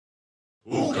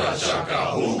Hookah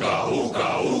chaka, hookah, hookah,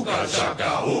 hookah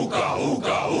chaka, hookah,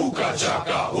 hookah, hookah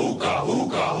chaka, hookah,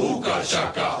 hookah, hookah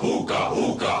chaka, hookah,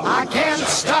 hookah. I can't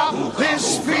stop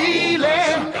this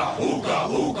feeling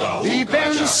deep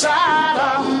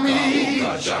inside of me.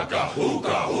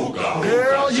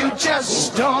 Girl, you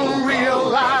just don't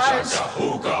realize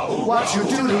what you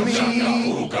do to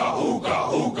me.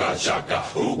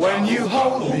 When you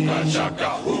hold me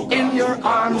in your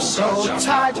arms so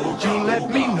tight, you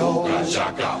let me know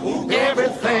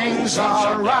everything's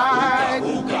alright.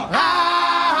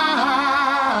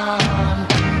 I'm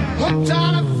hooked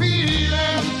on a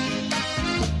feeling.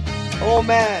 Oh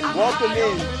man, welcome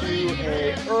in to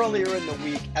a earlier in the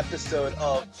week episode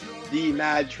of the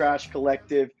Mad Trash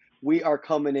Collective. We are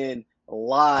coming in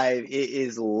live. It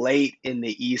is late in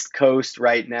the East Coast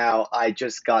right now. I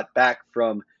just got back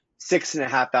from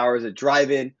 6.5 hours of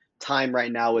driving. Time right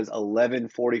now is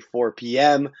 11:44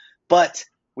 p.m. But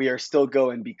we are still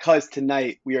going because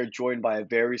tonight we are joined by a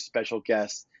very special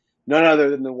guest, none other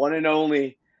than the one and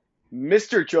only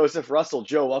Mr. Joseph Russell.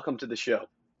 Joe, welcome to the show.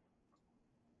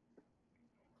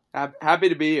 Happy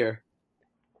to be here.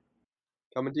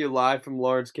 Coming to you live from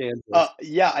Lawrence, Kansas.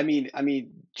 Yeah, I mean,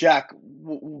 Jack,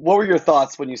 what were your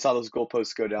thoughts when you saw those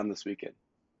goalposts go down this weekend?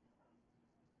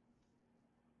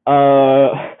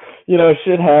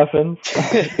 Shit happens.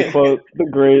 Quote the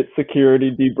great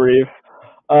security debrief.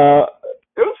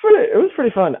 It was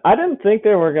pretty fun. I didn't think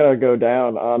they were gonna go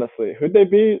down, honestly. Who'd they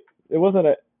beat? It wasn't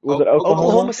it. Was it Oklahoma?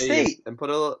 Oklahoma State. And put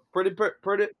a pretty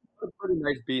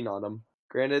nice bean on them.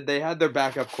 Granted, they had their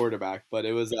backup quarterback, but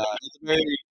it was a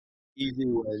very easy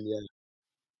win. Yeah.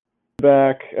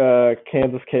 Back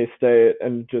Kansas K-State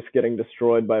and just getting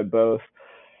destroyed by both.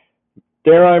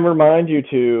 Dare I remind you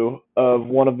two of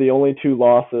one of the only two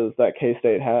losses that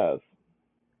K-State has?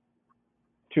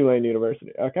 Tulane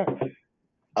University. Okay.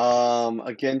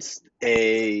 Against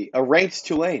a ranked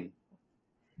Tulane.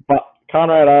 But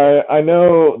Conrad, I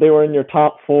know they were in your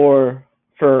top four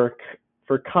for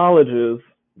colleges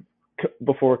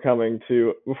before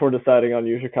deciding on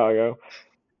UChicago.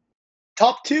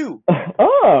 Top two.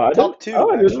 Top two.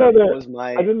 Oh, I didn't know that. Was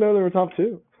my... I didn't know they were top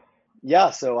two.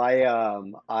 Yeah, so I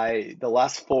the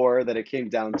last four that it came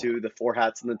down to, the four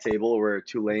hats on the table were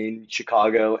Tulane,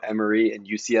 Chicago, Emory, and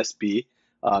UCSB.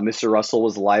 Mr. Russell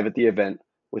was live at the event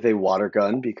with a water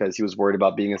gun because he was worried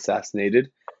about being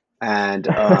assassinated. And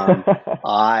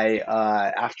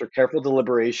after careful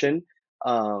deliberation,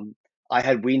 I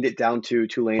had weaned it down to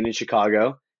Tulane and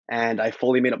Chicago, and I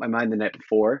fully made up my mind the night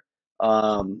before.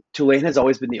 Tulane has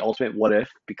always been the ultimate what if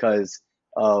because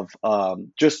of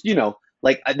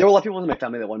like there were a lot of people in my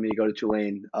family that wanted me to go to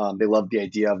Tulane. They loved the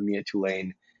idea of me at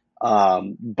Tulane.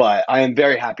 But I am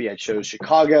very happy I chose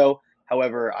Chicago.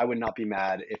 However, I would not be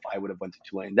mad if I would have went to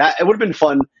Tulane. It would have been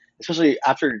fun, especially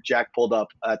after Jack pulled up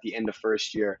at the end of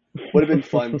first year. Would have been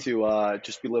fun to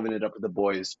just be living it up with the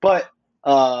boys. But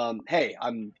hey,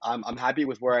 I'm happy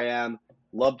with where I am.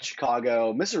 Loved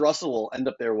Chicago. Mr. Russell will end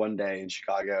up there one day in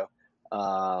Chicago.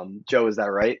 Joe, is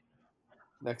that right?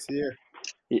 Next year.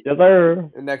 Yes,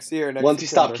 sir. Next year. Once you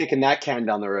stop kicking that can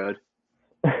down the road.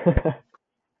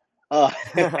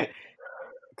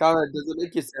 Conrad, does it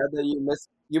make you sad that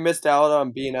you missed out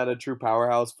on being at a true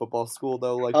powerhouse football school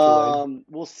though, like Tulane?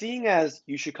 Well, seeing as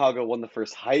UChicago won the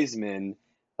first Heisman,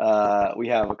 we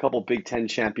have a couple Big Ten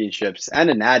championships and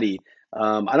a Natty.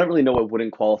 I don't really know what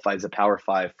wouldn't qualify as a Power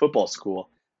 5 football school.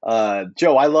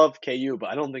 Joe, I love KU, but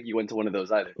I don't think you went to one of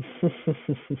those either.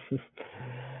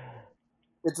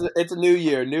 It's a new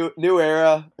year, new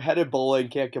era, headed bowling,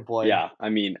 can't complain. Yeah, I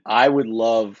mean, I would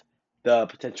love the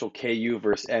potential KU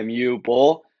versus MU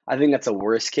bowl. I think that's a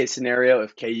worst case scenario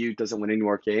if KU doesn't win any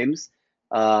more games.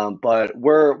 But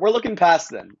we're looking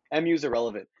past them. MU's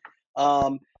irrelevant.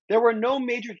 There were no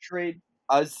major trade.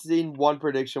 I've seen one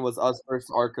prediction was us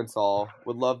versus Arkansas.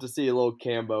 Would love to see a little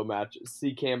Cambo match.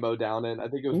 See Cambo down in. I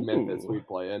think it was Memphis we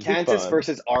play in. Kansas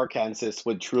versus Arkansas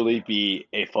would truly be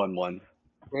a fun one.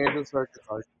 Kansas versus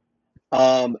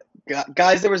Arkansas.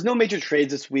 Guys, there was no major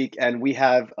trades this week, and we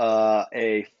have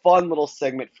a fun little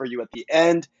segment for you at the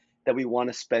end that we want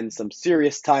to spend some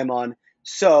serious time on.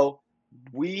 So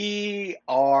we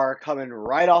are coming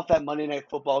right off that Monday Night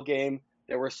Football game.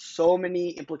 There were so many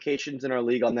implications in our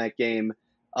league on that game.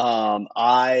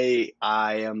 I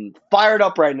am fired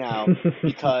up right now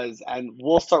because, and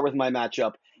we'll start with my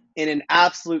matchup, in an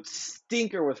absolute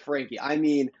stinker with Frankie. I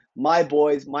mean, my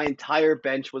boys, my entire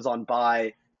bench was on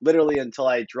bye. Literally until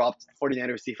I dropped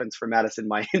 49ers defense for Madison,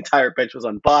 my entire bench was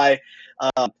on bye.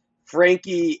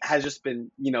 Frankie has just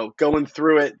been, going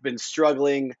through it, been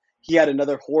struggling. he had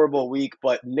another horrible week,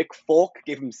 but Nick Folk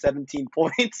gave him 17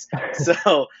 points.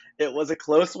 So it was a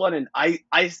close one, and I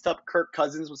iced up Kirk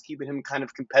Cousins, was keeping him kind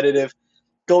of competitive.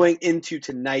 Going into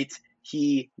tonight,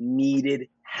 he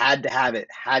had to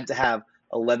have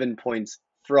 11 points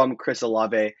from Chris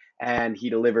Olave, and he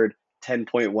delivered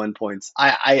 10.1 points.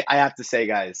 I have to say,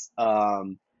 guys,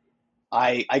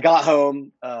 I got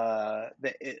home.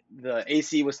 The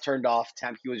AC was turned off.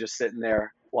 Tamke was just sitting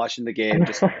there watching the game,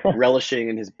 just relishing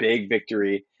in his big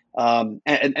victory. And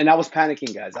I was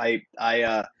panicking, guys.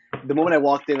 The moment I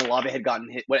walked in, Olave had gotten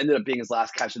hit. What ended up being his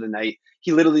last catch of the night.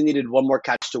 He literally needed one more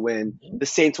catch to win. The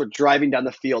Saints were driving down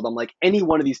the field. I'm like, any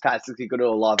one of these passes could go to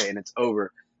Olave, and it's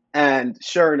over. And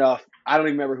sure enough, I don't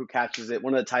even remember who catches it.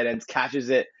 One of the tight ends catches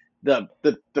it. The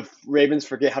Ravens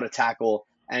forget how to tackle,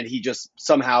 and he just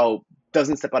somehow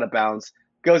doesn't step out of bounds,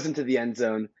 goes into the end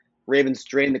zone. Ravens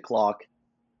drain the clock,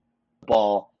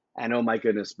 ball, and oh my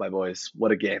goodness, my boys,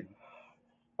 what a game.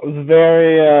 I was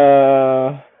very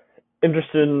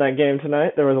interested in that game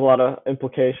tonight. There was a lot of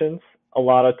implications, a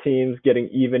lot of teams getting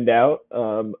evened out.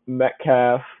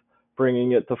 Metcalf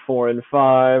bringing it to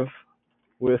 4-5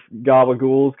 with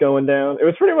Gabagools going down. It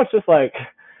was pretty much just like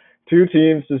two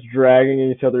teams just dragging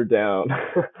each other down,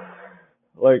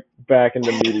 like back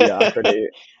into mediocrity.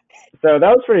 So that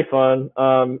was pretty fun.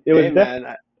 It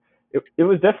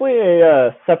was definitely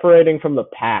a separating from the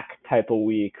pack type of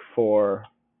week for,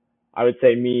 I would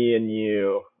say, me and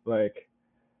you. Like,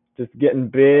 just getting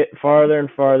bit farther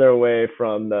and farther away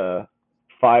from the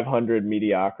 500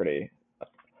 mediocrity.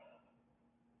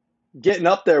 Getting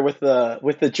up there with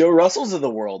the Joe Russells of the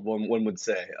world, one would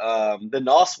say, the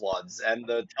Noswads and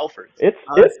the Telfords.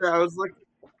 I was looking.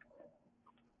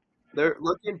 They're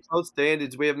looking post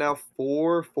standings. We have now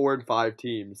 4 4-5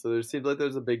 teams. So there seems like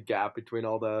there's a big gap between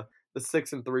all the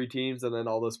 6-3 teams and then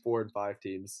all those 4-5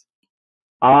 teams.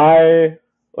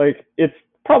 It's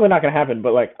probably not gonna happen,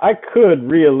 but like I could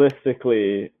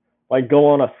realistically like go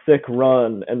on a sick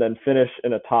run and then finish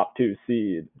in a top 2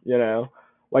 seed, you know?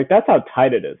 Like that's how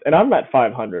tight it is. And I'm at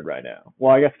 500 right now.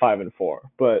 Well, I guess 5-4,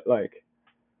 but like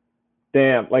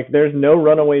damn, like there's no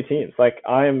runaway teams. Like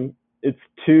I'm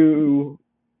 2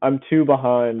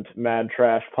 behind Mad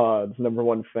Trash Pod's number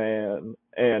 1 fan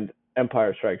and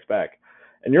Empire Strikes Back.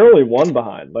 And you're only 1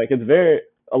 behind. Like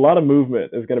a lot of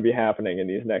movement is going to be happening in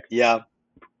these next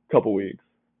couple weeks.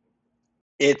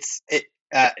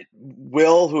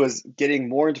 Will, who is getting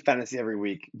more into fantasy every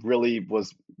week, really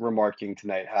was remarking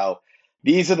tonight how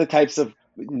these are the types of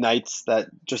nights that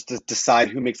just decide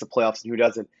who makes the playoffs and who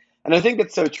doesn't. And I think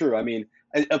that's so true. I mean,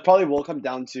 it probably will come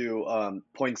down to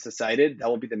points decided. That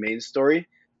will be the main story.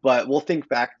 But we'll think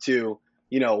back to,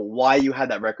 why you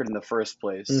had that record in the first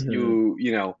place.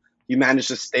 Mm-hmm. You managed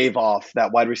to stave off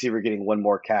that wide receiver getting one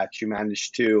more catch. You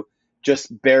managed to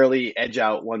just barely edge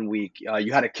out 1 week.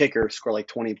 You had a kicker score like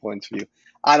 20 points for you.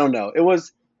 I don't know. It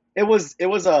was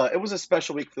a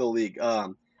special week for the league.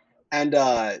 And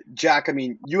Jack, I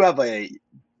mean, you have a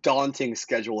daunting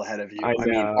schedule ahead of you. I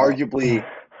mean, arguably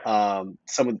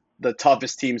some of the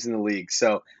toughest teams in the league.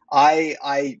 So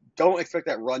I don't expect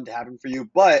that run to happen for you,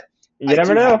 but I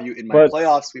do have you in my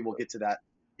playoffs. We will get to that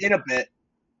in a bit.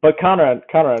 But Conrad,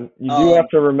 you do have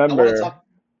to remember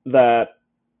that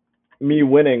me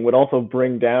winning would also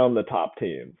bring down the top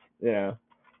teams. Yeah.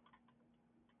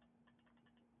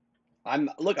 I'm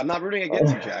not rooting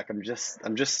against you, Jack. I'm just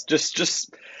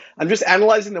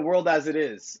analyzing the world as it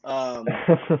is.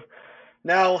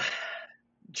 Now,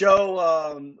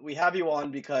 Joe, we have you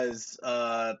on because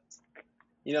I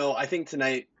think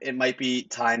tonight it might be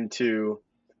time to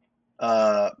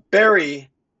bury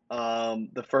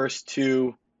the first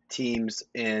 2 teams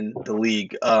in the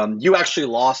league. You actually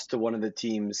lost to one of the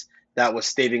teams that was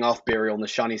staving off burial in the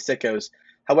Shawnee Sickos.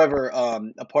 However,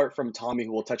 apart from Tommy,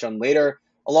 who we'll touch on later,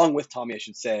 along with Tommy, I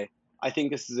should say, I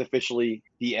think this is officially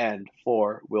the end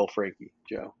for Will Frankie,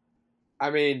 Joe. I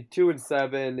mean,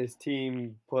 2-7, his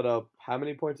team put up how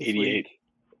many points this 88. week?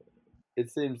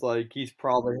 It seems like he's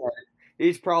probably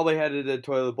headed to the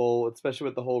toilet bowl, especially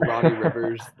with the whole Ronnie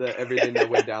Rivers, everything that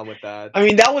went down with that. I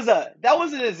mean, that was a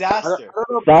disaster.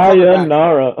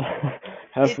 Sayonara.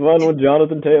 Have fun with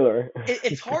Jonathan Taylor.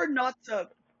 It's hard not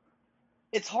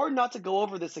to go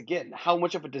over this again, how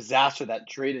much of a disaster that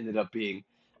trade ended up being.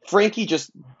 Frankie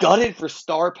just gutted for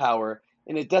star power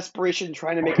in a desperation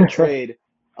trying to make a trade.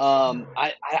 I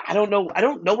don't know. I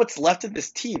don't know what's left of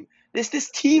this team. This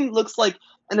team looks like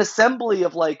an assembly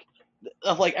of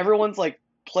everyone's like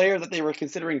player that they were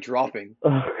considering dropping.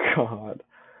 Oh God.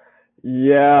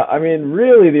 Yeah, I mean,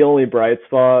 really the only bright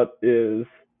spot is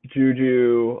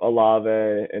Juju,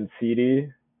 Olave, and CD.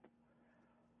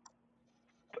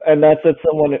 And that's at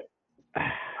someone.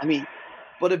 I mean,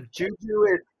 But if Juju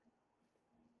is,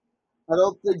 I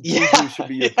don't think yeah, Juju should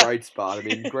be your yeah. bright spot. I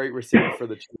mean, great receiver for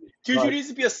the Chiefs. Juju But needs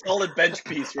to be a solid bench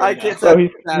piece I right now. can't Bro, say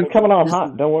he's that. coming on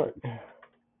hot. Don't worry.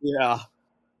 Yeah.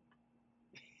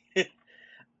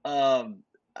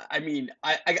 I mean,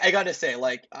 I gotta say,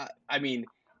 like, I mean,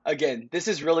 again, this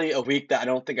is really a week that I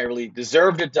don't think I really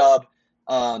deserved a dub,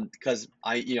 because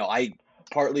I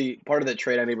part of the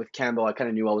trade I made with Campbell, I kind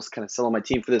of knew I was kind of selling my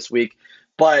team for this week,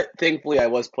 but thankfully I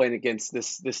was playing against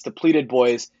this depleted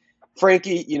boys.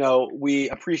 Frankie, we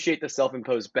appreciate the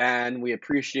self-imposed ban. We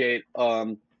appreciate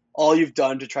all you've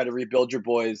done to try to rebuild your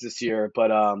boys this year,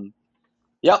 but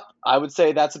yep, I would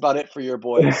say that's about it for your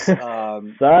boys. We'd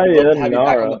love to have you back on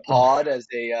Sayonara. the pod as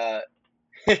a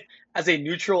as a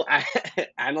neutral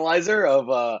analyzer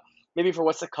of maybe for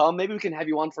what's to come. Maybe we can have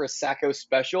you on for a Sacco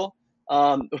special.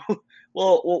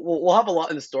 We'll have a lot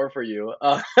in store for you.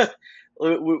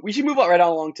 We should move on right on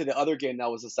along to the other game that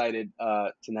was decided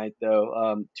tonight,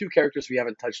 though. Two characters we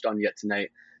haven't touched on yet tonight.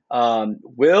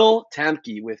 Will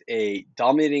Tamke with a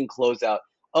dominating closeout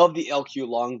of the LQ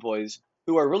Long Boys,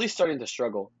 who are really starting to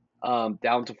struggle,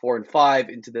 down to 4-5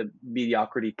 into the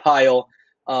mediocrity pile.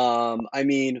 I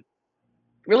mean,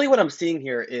 really what I'm seeing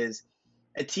here is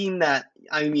a team that,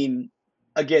 I mean,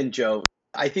 again, Joe,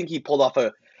 I think he pulled off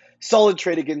a solid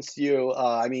trade against you.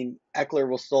 I mean, Eckler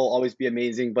will still always be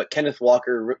amazing, but Kenneth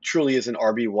Walker truly is an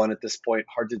RB1 at this point.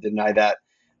 Hard to deny that.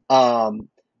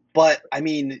 But I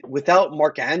mean, without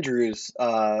Mark Andrews,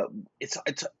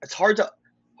 it's hard to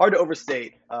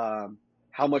overstate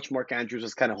how much Mark Andrews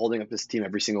is kind of holding up this team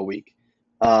every single week.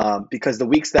 Because the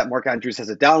weeks that Mark Andrews has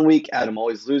a down week, Adam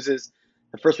always loses.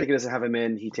 The first week he doesn't have him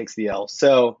in, he takes the L.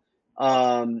 So,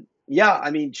 yeah, I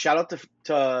mean, shout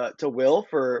out to Will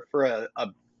for a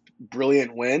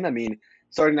brilliant win. I mean,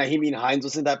 starting Naheem Hines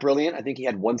wasn't that brilliant. I think he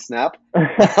had one snap.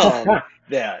 The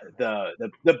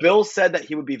Bills said that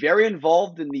he would be very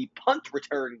involved in the punt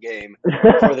return game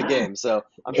before the game. So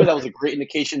I'm sure that was a great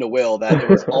indication to Will that it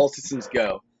was all systems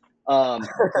go.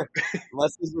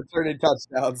 Unless he's returning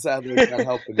touchdown, sadly, it's not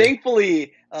helping you.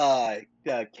 Thankfully,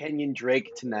 Kenyon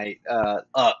Drake tonight,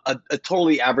 a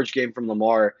totally average game from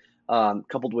Lamar,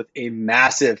 coupled with a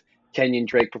massive Kenyon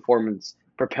Drake performance,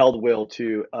 propelled Will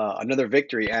to another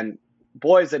victory. And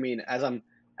boys, I mean, as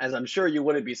I'm sure you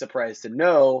wouldn't be surprised to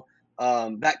know,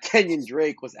 that Kenyon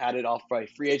Drake was added off by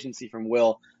free agency from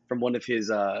Will from one of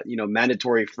his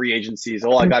mandatory free agencies.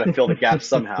 Oh, I got to fill the gap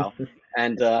somehow,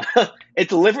 and it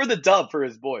delivered the dub for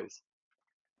his boys.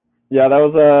 Yeah, that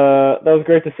was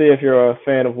great to see if you're a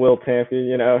fan of Will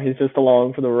Tampe. He's just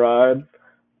along for the ride.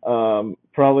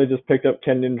 Probably just picked up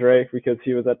Kenyon Drake because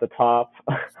he was at the top.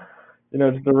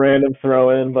 Just a random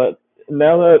throw in. But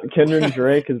now that Kenyon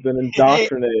Drake has been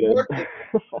indoctrinated,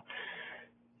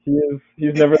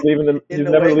 he's never leaving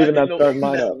that starting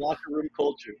lineup. Locker room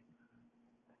culture.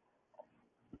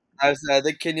 I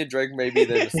think Kenyon Drake may be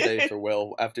there to stay for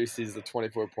Will after he sees the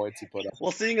 24 points he put up.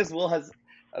 Well, seeing as Will has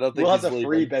he's a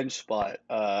free bench spot,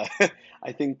 I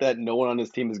think that no one on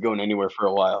his team is going anywhere for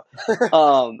a while.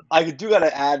 I do got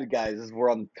to add, guys, as we're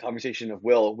on the conversation of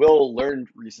Will. Will learned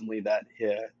recently that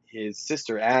his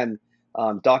sister, Anne,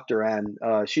 Dr. Anne,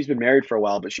 she's been married for a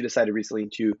while, but she decided recently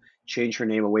to change her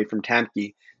name away from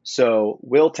Tamke. So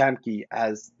Will Tamke,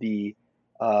 as the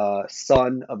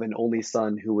son of an only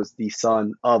son who was the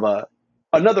son of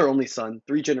another only son,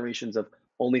 3 generations of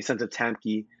only sons of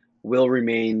Tamke, Will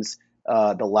remains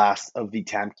the last of the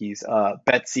Tamkes.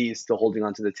 Betsy is still holding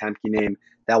on to the Tamke name.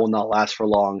 That will not last for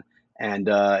long. And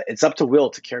it's up to Will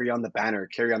to carry on the banner,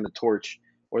 carry on the torch,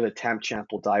 or the Tamp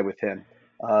Champ will die with him.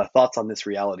 Thoughts on this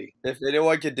reality? If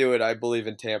anyone could do it, I believe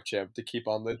in Tamp Champ to keep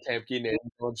on the Tamke name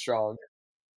going strong.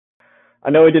 I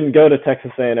know he didn't go to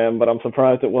Texas A&M, but I'm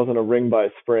surprised it wasn't a ring by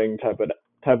spring type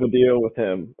of deal with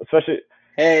him. Especially,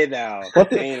 hey now, plus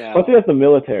he has the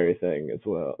military thing as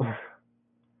well.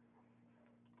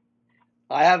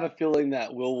 I have a feeling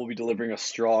that Will be delivering a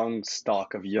strong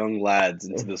stock of young lads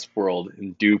into this world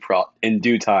in due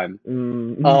time.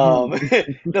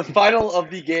 The final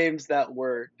of the games that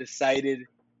were decided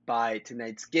by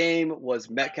tonight's game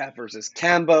was Metcalf versus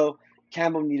Cambo.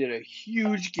 Cambo needed a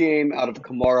huge game out of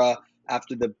Kamara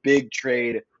after the big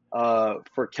trade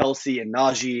for Kelsey and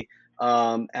Najee.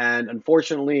 And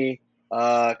unfortunately,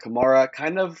 Kamara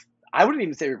I wouldn't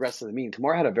even say regressed to the mean.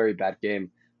 Kamara had a very bad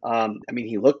game. I mean,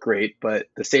 he looked great, but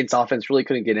the Saints offense really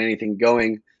couldn't get anything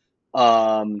going.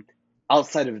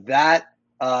 Outside of that,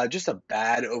 just a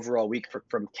bad overall week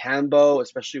from Cambo,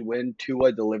 especially when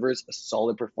Tua delivers a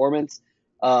solid performance.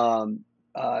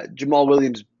 Jamal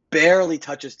Williams barely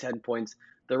touches 10 points.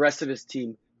 The rest of his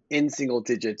team in single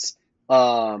digits.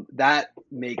 That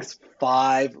makes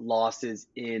 5 losses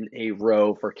in a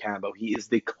row for Cambo. He is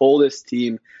the coldest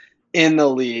team in the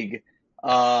league.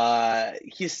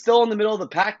 He's still in the middle of the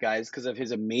pack, guys, because of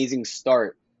his amazing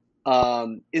start.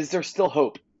 Is there still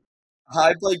hope?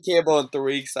 I played Campbell in 3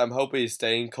 weeks. I'm hoping he's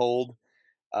staying cold.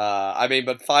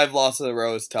 But 5 losses in a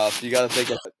row is tough. You got to think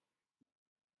of it.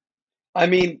 I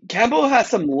mean, Cambo has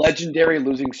some legendary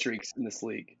losing streaks in this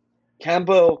league.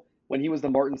 Cambo, when he was the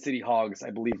Martin City Hogs,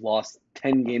 I believe lost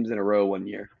 10 games in a row one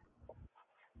year.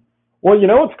 Well, you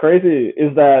know what's crazy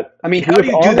is that I mean, how do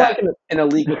you do that in a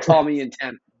league with Townie and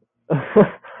Tim?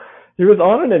 He was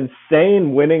on an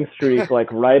insane winning streak, like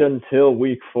right until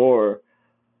week 4,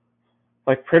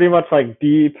 like pretty much like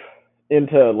deep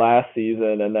into last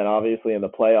season, and then obviously in the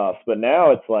playoffs. But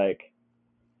now it's like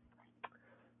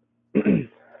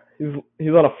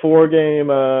he's on a 4-game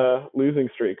losing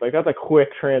streak. Like that's a quick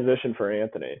transition for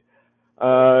Anthony.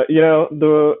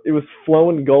 It was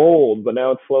flowing gold, but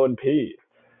now it's flowing P.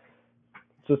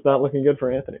 It's just not looking good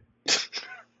for Anthony.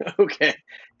 Okay.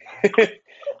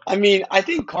 I mean, I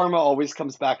think karma always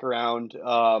comes back around.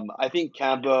 I think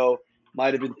Cambo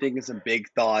might have been thinking some big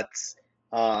thoughts.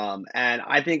 And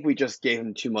I think we just gave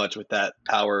him too much with that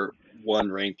Power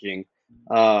 1 ranking.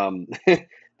 That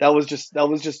was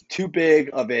just too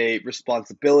big of a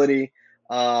responsibility.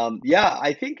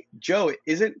 I think, Joe,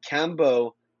 isn't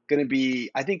Cambo going to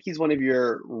be, I think he's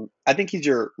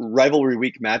your rivalry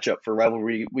week matchup for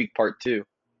rivalry week part 2.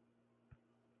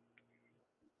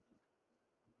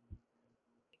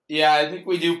 Yeah, I think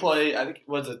we do play. I think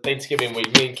what's it, Thanksgiving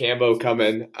week. Me and Cambo come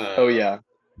in. Oh yeah.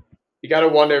 You got to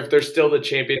wonder if there's still the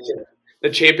championship. The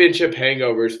championship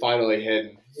hangover is finally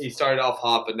hidden. He started off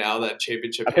hot, but now that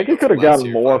championship. I think he could have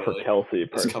gotten more for Kelsey.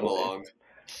 Has come along.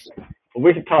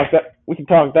 We can talk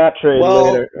that trade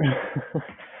later.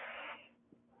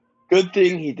 Good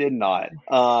thing he did not.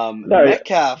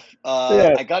 Metcalf.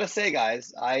 I gotta say,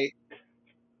 guys,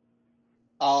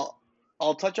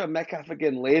 I'll touch on Metcalf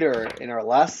again later in our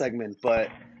last segment,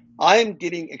 but I'm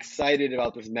getting excited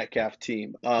about this Metcalf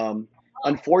team.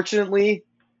 Unfortunately,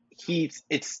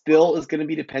 it still is going to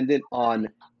be dependent on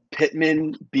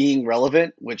Pittman being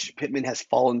relevant, which Pittman has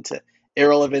fallen to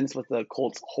irrelevance with the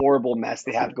Colts' horrible mess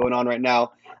they have going on right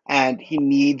now, and he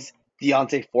needs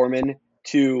Deontay Foreman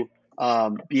to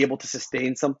be able to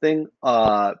sustain something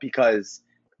because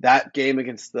that game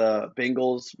against the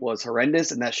Bengals was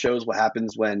horrendous, and that shows what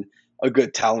happens when a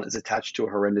good talent is attached to a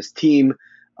horrendous team.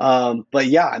 But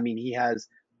yeah, I mean, he has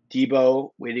Debo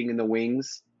waiting in the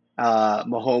wings,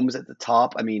 Mahomes at the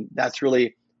top. I mean, that's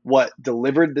really what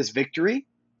delivered this victory.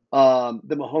 The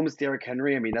Mahomes, Derrick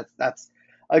Henry. I mean, that's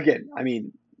again. I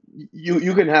mean,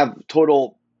 you can have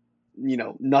total,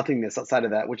 nothingness outside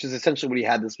of that, which is essentially what he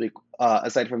had this week,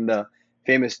 aside from the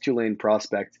famous Tulane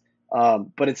prospect.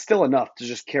 But it's still enough to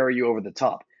just carry you over the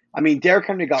top. I mean, Derrick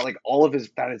Henry got like all of his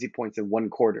fantasy points in 1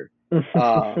 quarter.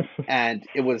 And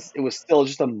it was still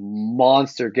just a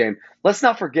monster game. Let's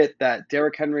not forget that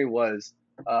Derrick Henry was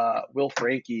Will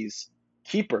Frankie's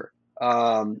keeper,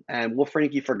 and Will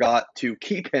Frankie forgot to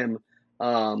keep him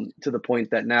to the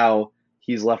point that now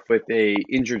he's left with a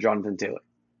injured Jonathan Taylor.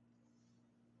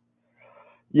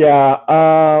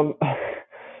 Yeah,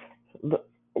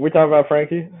 we talking about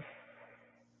Frankie?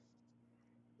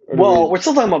 Well, we're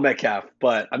still talking about Metcalf,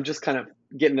 but I'm just kind of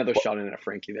getting another shot in at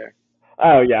Frankie there.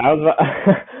 Oh yeah, I was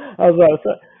about to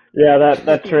say, yeah,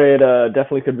 that trade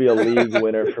definitely could be a league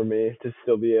winner for me to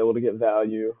still be able to get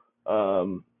value. But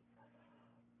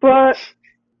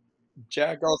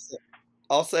Jack,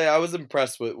 I'll say I was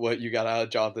impressed with what you got out of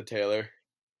Jonathan Taylor.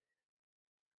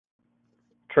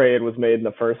 Trade was made in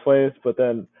the first place, but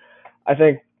then I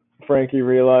think Frankie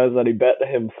realized that he bet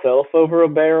himself over a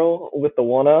barrel with the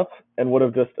 1-up and would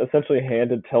have just essentially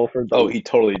handed Telford the he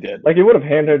totally did. Like, he would have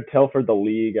handed Telford the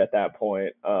league at that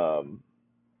point.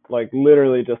 Like,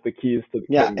 literally just the keys to the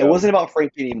kingdom. It wasn't about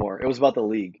Frankie anymore. It was about the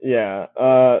league. Yeah.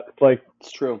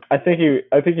 It's true. I think he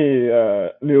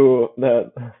knew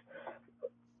that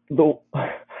the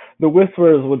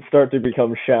whispers would start to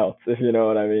become shouts, if you know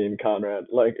what I mean, Conrad.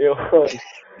 Like, it was...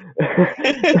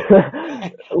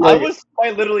 I was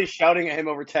quite literally shouting at him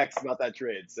over text about that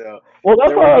trade, so that's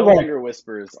there were no longer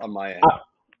whispers on my end.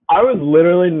 I was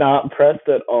literally not pressed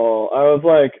at all. I was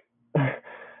like,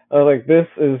 this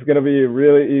is gonna be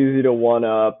really easy to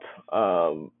 1-up.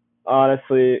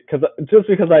 Honestly,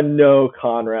 because I know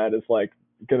Conrad is like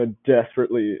gonna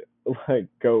desperately like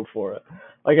go for it.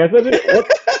 Like I said,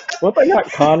 once I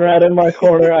got Conrad in my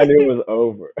corner, I knew it was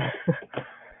over.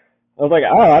 I was like,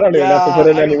 I don't even have to put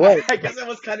in any work. I guess I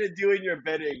was kind of doing your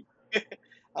bidding.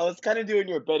 I was kind of doing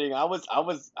your bidding. I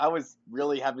was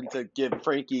really having to give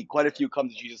Frankie quite a few come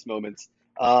to Jesus moments.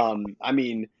 I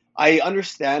mean, I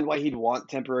understand why he'd want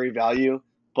temporary value,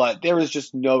 but there is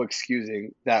just no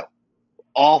excusing that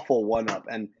awful one up.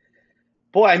 And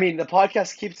boy, I mean, the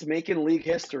podcast keeps making league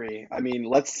history. I mean,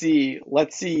 let's see.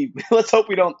 Let's hope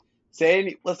we don't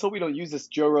let's hope we don't use this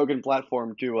Joe Rogan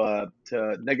platform to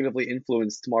negatively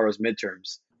influence tomorrow's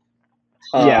midterms.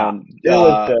 Yeah,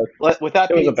 With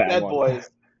that it was a being bad said, one. boys,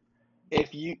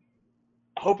 if you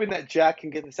hoping that Jack can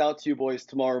get this out to you boys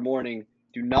tomorrow morning,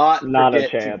 do not Not a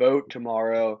forget to chance. vote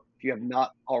tomorrow if you have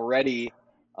not already.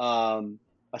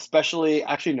 Especially,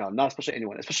 actually, no, not especially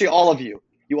anyone, especially all of you.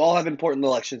 You all have important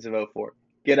elections to vote for.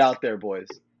 Get out there, boys.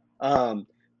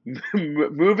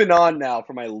 Moving on now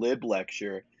for my lib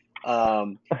lecture.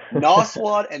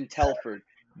 Noswad and Telford.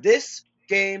 This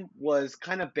game was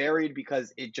kind of buried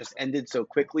because it just ended so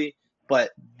quickly,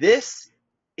 but this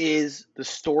is the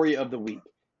story of the week.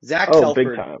 Zach Oh, big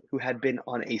Telford, time. who had been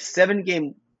on a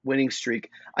 7-game winning streak.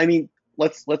 I mean,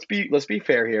 let's be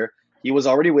fair here. He was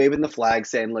already waving the flag,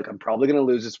 saying, "Look, I'm probably going to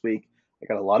lose this week. I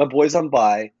got a lot of boys on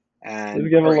bye and Just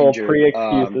giving a are little injured."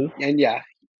 pre-excuses. And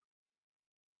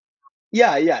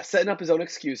yeah, setting up his own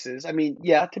excuses. I mean,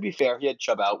 yeah, to be fair, he had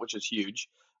Chubb out, which is huge.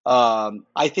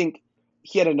 I think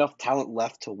he had enough talent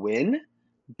left to win,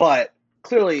 but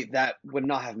clearly that would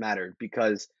not have mattered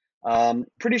because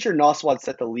pretty sure Noswad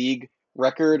set the league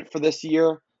record for this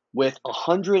year with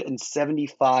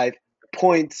 175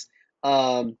 points.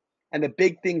 And the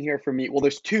big thing here for me, well,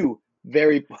 there's two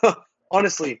very,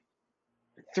 honestly,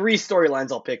 three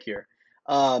storylines I'll pick here.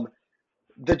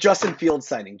 The Justin Fields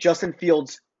signing. Justin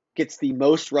Fields gets the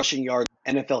most rushing yards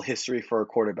in NFL history for a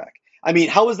quarterback. I mean,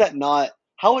 how has that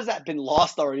been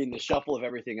lost already in the shuffle of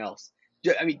everything else?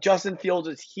 I mean, Justin Fields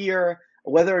is here.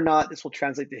 Whether or not this will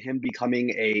translate to him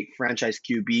becoming a franchise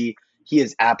QB, he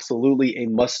is absolutely a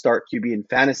must-start QB in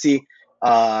fantasy.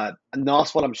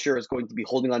 Noswell, I'm sure, is going to be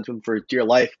holding on to him for dear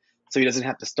life, so he doesn't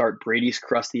have to start Brady's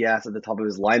crusty ass at the top of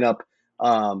his lineup.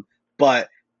 But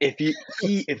if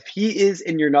he is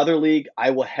in your another league,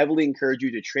 I will heavily encourage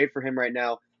you to trade for him right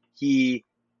now. He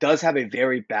does have a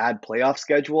very bad playoff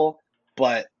schedule,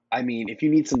 but I mean, if you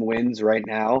need some wins right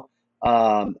now,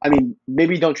 I mean,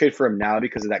 maybe don't trade for him now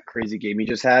because of that crazy game he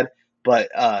just had. But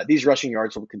these rushing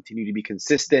yards will continue to be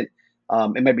consistent.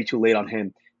 It might be too late on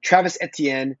him. Travis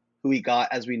Etienne, who he got,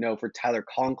 as we know, for Tyler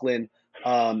Conklin.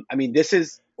 I mean, this.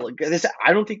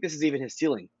 I don't think this is even his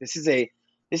ceiling. This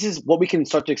is what we can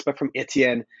start to expect from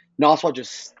Etienne. Noswell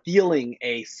just stealing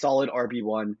a solid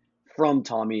RB1 from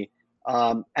Tommy.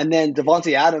 And then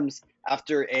Devontae Adams,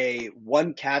 after a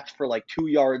one catch for like 2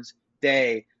 yards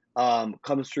day,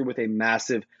 comes through with a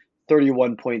massive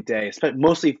 31-point day, spent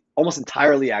mostly, almost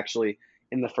entirely actually,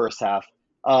 in the first half.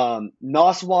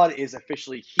 Noswad is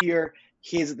officially here.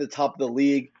 He's at the top of the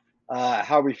league.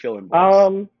 How are we feeling,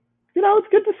 boys? It's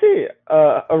good to see.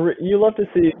 You love to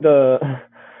see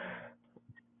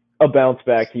a bounce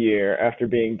back year after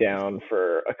being down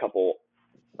for a couple.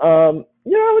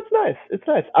 It's nice. It's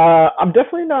nice. I'm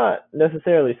definitely not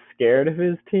necessarily scared of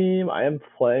his team. I am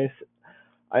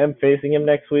facing him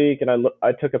next week, and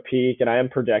I took a peek, and I am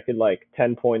projected like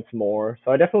 10 points more.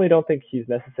 So I definitely don't think he's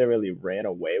necessarily ran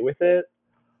away with it.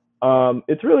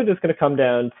 It's really just going to come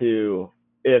down to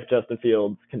if Justin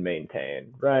Fields can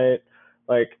maintain, right?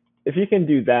 Like, if he can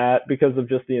do that because of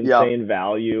just the insane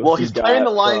value he's playing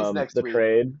the Lions next week.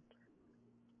 Trade.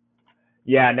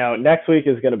 Yeah, no, next week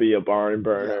is going to be a barn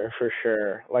burner for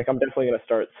sure. Like, I'm definitely going to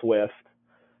start Swift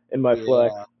in my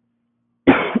flex.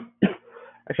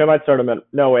 Actually, I might start him I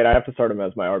have to start him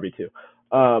as my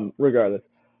RB2. Regardless.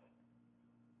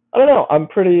 I don't know.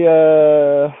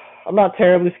 I'm not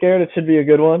terribly scared. It should be a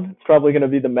good one. It's probably going to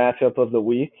be the matchup of the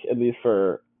week, at least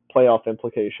for playoff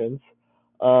implications.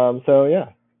 So, yeah.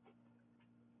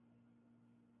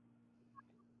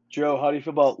 Joe, how do you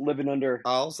feel about living under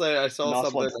I'll say I saw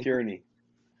Noswad's something. tyranny?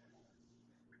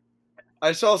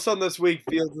 I saw some this week.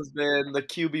 Fields has been the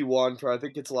QB1 for I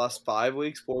think it's the last 4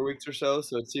 weeks or so.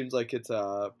 So it seems like it's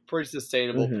pretty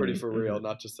sustainable, pretty for real,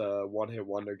 not just a one-hit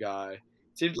wonder guy.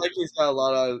 Seems like he's got a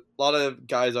lot of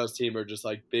guys on his team are just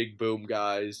like big boom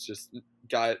guys, just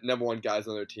number one guys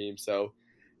on their team. So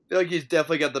I feel like he's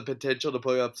definitely got the potential to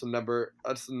put up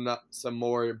some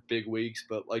more big weeks.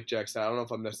 But like Jack said, I don't know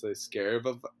if I'm necessarily scared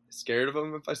of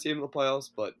him if I see him in the playoffs,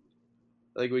 but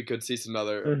I think we could see some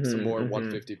more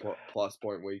 150 plus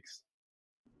point weeks.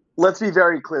 Let's be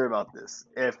very clear about this.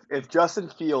 If Justin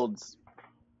Fields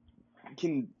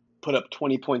can put up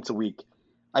 20 points a week,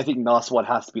 I think Noswad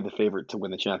has to be the favorite to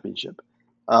win the championship.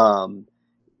 I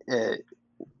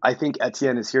think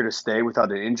Etienne is here to stay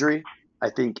without an injury. I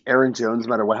think Aaron Jones,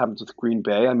 no matter what happens with Green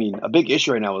Bay, I mean, a big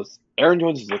issue right now is Aaron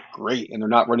Jones has looked great and they're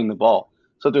not running the ball.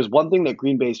 So if there's one thing that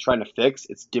Green Bay is trying to fix,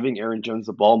 it's giving Aaron Jones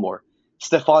the ball more.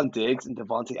 Stephon Diggs and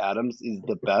Devontae Adams is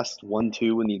the best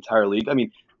 1-2 in the entire league. I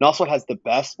mean, Knoxville has the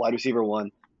best wide receiver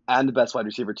 1 and the best wide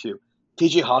receiver 2.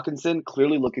 TJ Hawkinson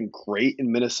clearly looking great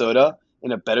in Minnesota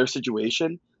in a better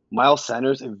situation. Miles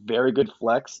Sanders, a very good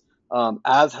flex,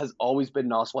 as has always been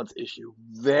Knoxville's issue.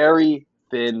 Very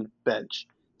thin bench.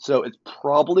 So it's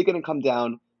probably going to come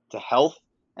down to health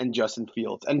and Justin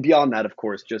Fields. And beyond that, of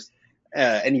course, just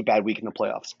any bad week in the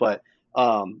playoffs. But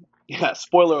yeah,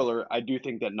 spoiler alert, I do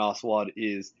think that Noswad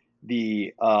is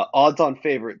the odds-on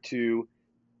favorite to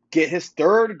get his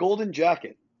third golden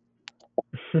jacket.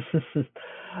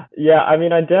 Yeah, I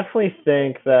mean, I definitely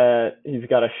think that he's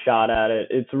got a shot at it.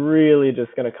 It's really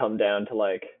just going to come down to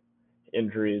like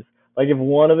injuries. Like if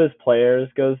one of his players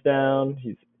goes down,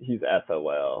 he's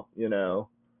SOL, you know.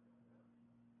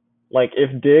 Like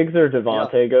if Diggs or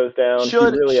Devontae goes down, he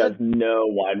really has no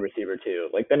wide receiver too.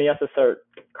 Like then he has to start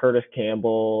Curtis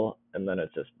Campbell, and then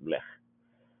it's just bleh.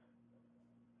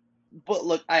 But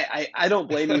look, I don't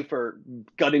blame you for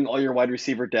gutting all your wide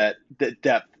receiver depth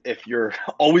if you're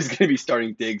always going to be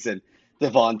starting Diggs and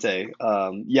Devontae.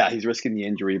 Yeah, he's risking the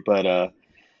injury, but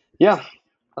yeah.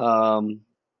 I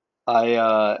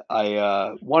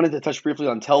wanted to touch briefly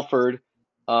on Telford.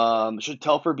 Should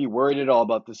Telford be worried at all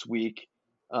about this week?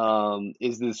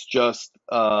 Is this just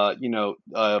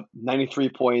 93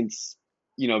 points,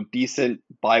 decent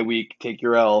bye week, take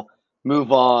your L,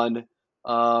 move on,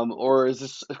 or is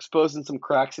this exposing some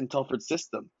cracks in Telford's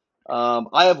system?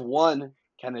 I have one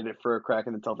candidate for a crack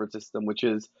in the Telford system, which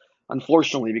is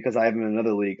unfortunately because I have him in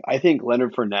another league. I think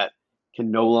Leonard Fournette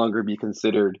can no longer be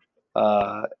considered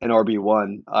an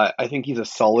RB1. I think he's a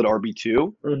solid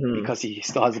RB2 because he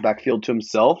still has the backfield to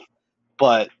himself,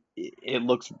 but it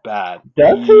looks bad.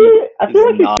 Does he? I feel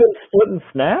like he's been splitting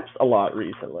snaps a lot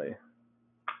recently.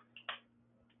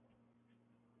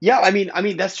 Yeah, I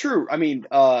mean that's true. I mean,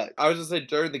 I was just saying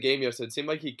during the game yesterday, it seemed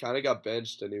like he kind of got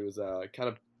benched and he was kind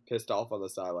of pissed off on the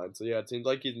sideline. So yeah, it seems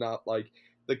like he's not like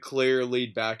the clear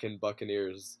lead back in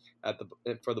Buccaneers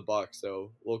for the Bucs.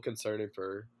 So a little concerning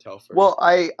for Telford. Well,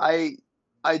 I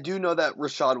do know that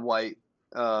Rachaad White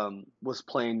was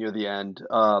playing near the end.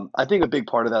 I think a big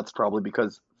part of that's probably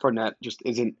because Fournette just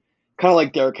isn't kind of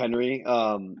like Derrick Henry.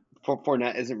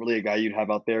 Fournette isn't really a guy you'd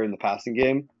have out there in the passing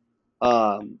game.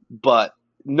 But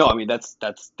no, I mean that's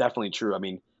definitely true. I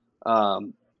mean,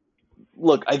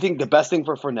 look, I think the best thing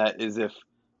for Fournette is if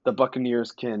the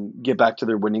Buccaneers can get back to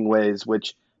their winning ways,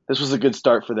 which this was a good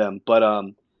start for them. But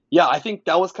yeah, I think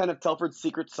that was kind of Telford's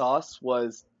secret sauce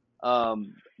was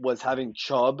having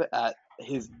Chubb as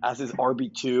his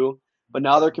RB2. But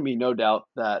now there can be no doubt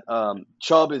that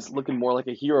Chubb is looking more like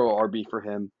a hero RB for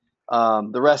him.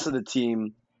 The rest of the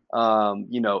team,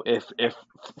 if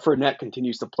Fournette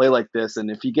continues to play like this,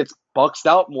 and if he gets boxed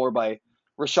out more by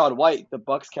Rachaad White, the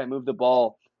Bucs can't move the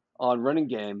ball on running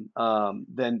game,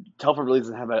 then Telford really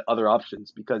doesn't have other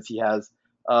options because he has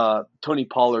Tony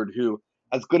Pollard, who,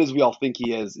 as good as we all think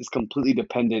he is completely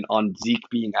dependent on Zeke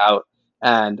being out,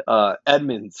 and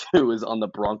Edmonds, who is on the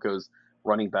Broncos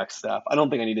running back staff. I don't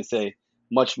think I need to say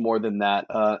much more than that.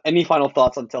 Any final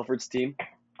thoughts on Telford's team?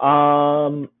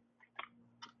 I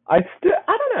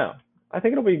don't know. I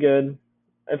think it'll be good.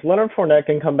 If Leonard Fournette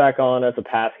can come back on as a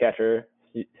pass catcher,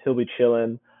 he'll be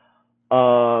chilling.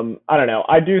 I don't know.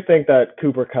 I do think that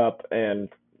Cooper Kupp and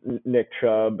Nick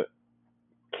Chubb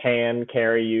can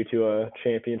carry you to a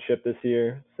championship this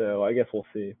year, so I guess we'll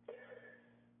see.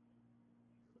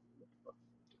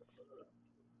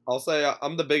 I'll say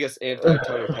I'm the biggest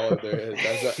anti-Tony Pollard there is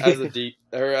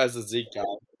as a Zeke guy.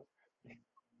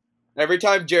 Every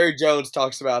time Jerry Jones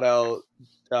talks about how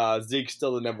Zeke's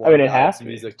still the number one, it has to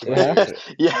be.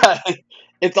 Yeah,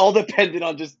 it's all dependent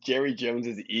on just Jerry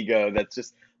Jones's ego that's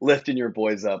just lifting your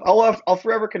boys up. I'll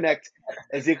forever connect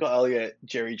Ezekiel Elliott,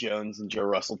 Jerry Jones, and Joe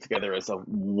Russell together as a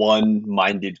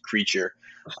one-minded creature.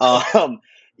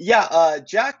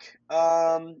 Jack,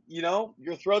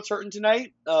 your throat's hurting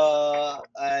tonight,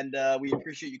 and we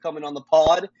appreciate you coming on the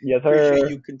pod. Yes, sir.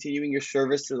 Appreciate you continuing your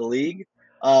service to the league.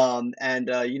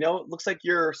 It looks like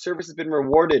your service has been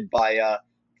rewarded by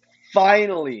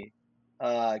finally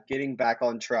getting back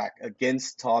on track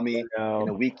against Tommy in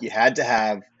a week you had to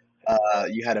have.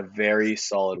 You had a very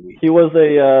solid week. I was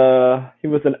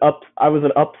an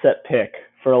upset pick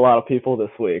for a lot of people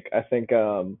this week. I think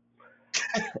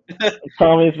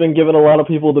Tommy's been giving a lot of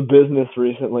people the business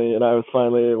recently, and I was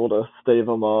finally able to stave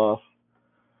him off.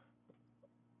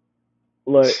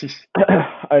 Like,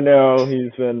 I know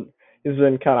he's He's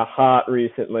been kind of hot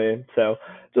recently, so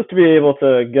just to be able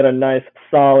to get a nice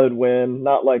solid win,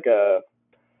 not like a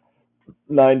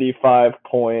 95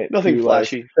 point Nothing to like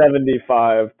flashy.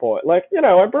 75 point. Like,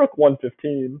 I broke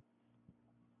 115.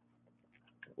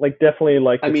 Like, definitely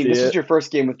like I to mean, see this was it. your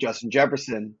first game with Justin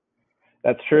Jefferson.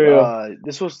 That's true.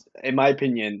 This was, in my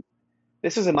opinion,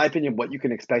 what you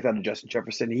can expect out of Justin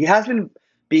Jefferson. He has been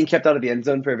being kept out of the end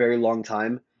zone for a very long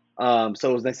time. So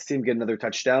it was nice to see him get another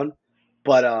touchdown.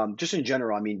 But just in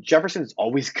general, I mean, Jefferson's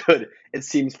always good, it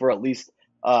seems, for at least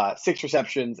 6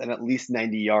 receptions and at least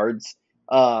 90 yards.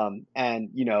 And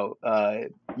if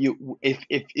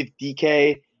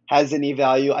DK has any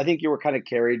value, I think you were kind of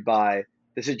carried by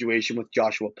the situation with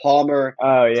Joshua Palmer.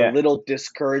 Oh, It's a yeah. little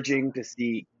discouraging to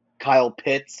see Kyle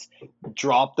Pitts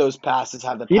drop those passes,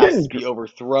 have the He passes didn't. be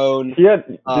overthrown. Did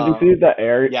you see that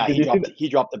area? Yeah, Did you see that? he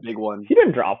dropped a big one. He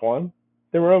didn't drop one.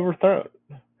 They were overthrown.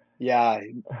 Yeah,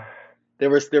 there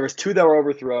was two that were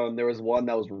overthrown. There was one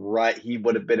that was right. He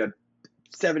would have been a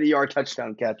 70-yard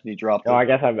touchdown catch, and he dropped No, it. I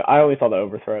guess I only saw the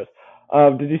overthrows.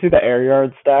 Did you see the air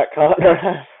yard stat,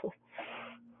 Connor?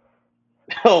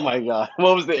 Oh my God,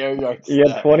 what was the air yards? He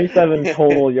had 27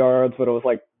 total yards, but it was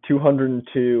like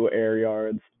 202 air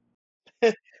yards.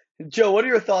 Joe, what are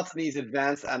your thoughts on these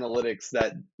advanced analytics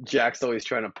that Jack's always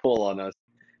trying to pull on us?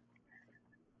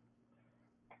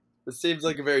 This seems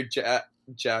like a very Jack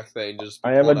thing. Just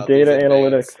I am pulling a out these data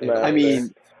advanced analytics man. I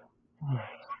mean,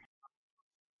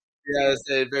 yes,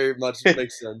 it very much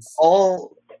makes sense.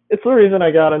 It's the reason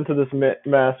I got into this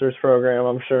master's program.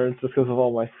 I'm sure it's just because of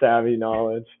all my savvy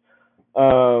knowledge.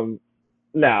 No,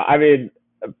 I mean,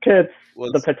 Pitts,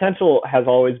 the potential has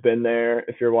always been there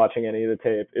if you're watching any of the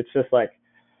tape. It's just like,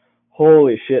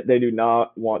 holy shit, they do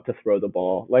not want to throw the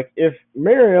ball. Like, if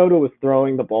Mariota was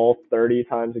throwing the ball 30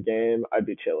 times a game, I'd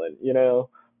be chilling,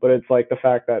 But it's like the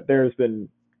fact that there's been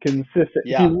consistent.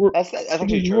 Yeah, that's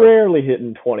actually he's true. rarely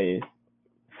hitting 20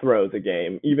 throws a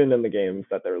game, even in the games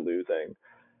that they're losing.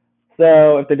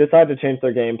 So if they decide to change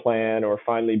their game plan or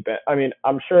finally I mean,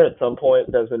 I'm sure at some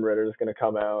point Desmond Ritter is going to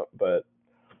come out, but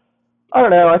I don't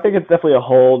know. I think it's definitely a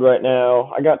hold right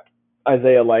now. I got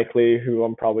Isaiah Likely, who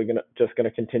I'm probably just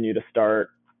gonna continue to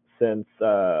start since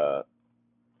the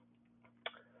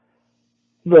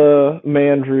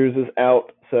Mandrews is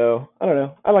out. So I don't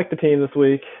know. I like the team this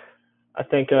week. I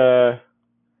think I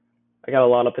got a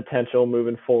lot of potential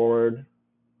moving forward.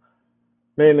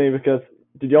 Mainly because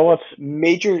did y'all watch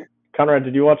Conrad?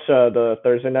 Did you watch the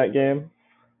Thursday night game?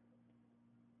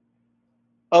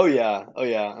 Oh yeah.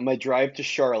 On my drive to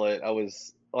Charlotte, I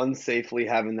was unsafely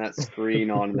having that screen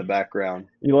on in the background.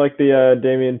 You like the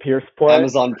Dameon Pierce play?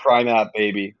 Amazon Prime app,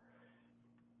 baby.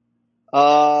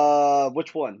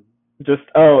 Which one? Just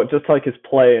like his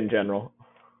play in general.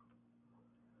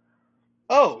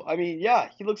 Oh, I mean, yeah,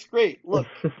 he looks great. Look,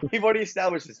 we've already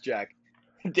established this, Jack.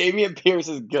 Dameon Pierce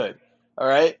is good. All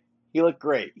right, he looked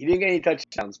great. He didn't get any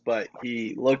touchdowns, but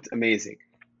he looked amazing.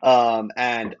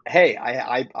 And hey,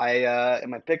 I in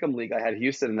my pick'em league, I had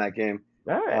Houston in that game.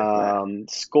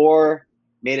 Nice. Score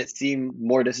made it seem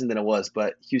more distant than it was,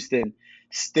 but Houston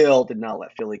still did not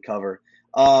let Philly cover.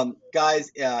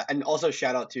 Guys, and also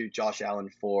shout out to Josh Allen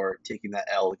for taking that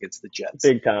L against the Jets.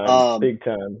 Big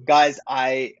time. Guys,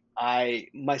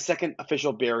 my second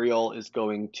official burial is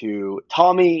going to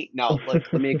Tommy. Now,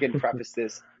 let me again preface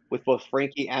this with both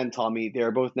Frankie and Tommy. They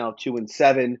are both now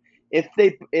 2-7. If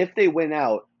they win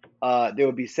out, they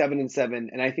would be 7-7,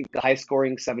 and I think the high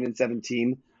scoring 7-7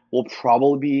 team will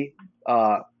probably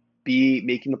be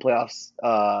making the playoffs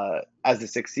as the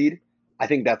 6th seed. I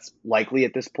think that's likely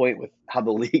at this point with how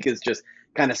the league is just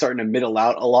kind of starting to middle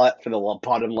out a lot for the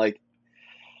bottom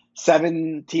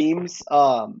 7 teams.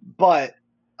 But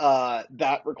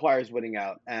that requires winning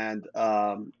out, and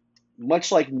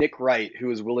much like Nick Wright,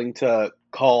 who is willing to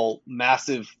call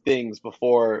massive things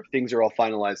before things are all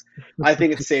finalized, I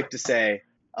think it's safe to say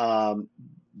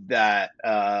that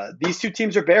these two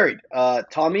teams are buried.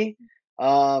 Tommy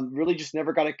really just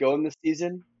never got it going this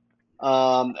season.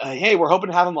 Hey, we're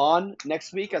hoping to have him on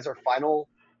next week as our final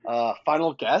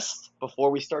guest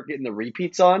before we start getting the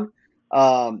repeats on.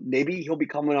 Maybe he'll be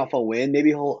coming off a win. Maybe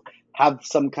he'll have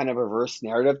some kind of reverse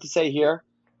narrative to say here.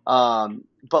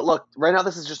 But look, right now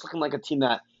this is just looking like a team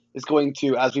that is going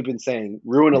to, as we've been saying,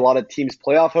 ruin a lot of teams'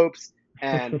 playoff hopes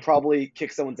and probably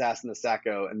kick someone's ass in the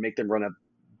sacco and make them run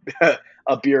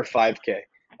a beer 5K.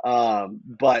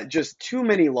 But just too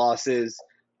many losses,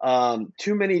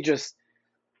 too many just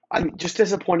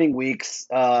disappointing weeks.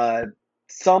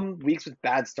 Some weeks with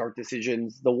bad start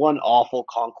decisions. The one awful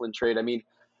Conklin trade. I mean,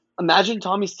 imagine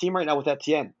Tommy's team right now with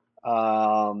Etienne.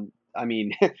 I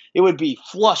mean, it would be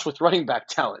flush with running back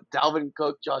talent. Dalvin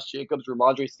Cook, Josh Jacobs,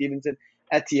 Ramondre Stevenson,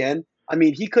 Etienne. I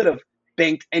mean, he could have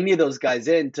banked any of those guys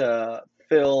in to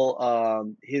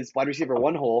fill his wide receiver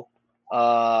one hole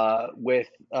with.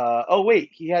 Oh wait,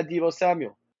 he had Deebo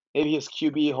Samuel. Maybe his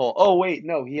QB hole. Oh wait,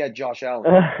 no, he had Josh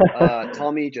Allen.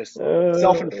 Tommy just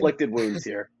self-inflicted wounds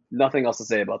here. Nothing else to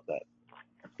say about that.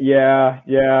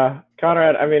 Yeah.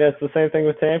 Conrad, I mean, it's the same thing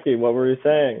with Tamke. What were you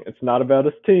saying? It's not about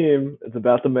his team. It's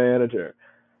about the manager.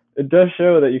 It does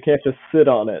show that you can't just sit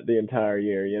on it the entire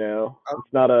year, you know?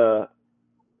 It's not a...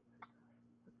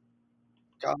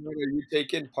 Conrad, are you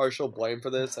taking partial blame for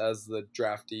this as the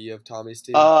draftee of Tommy's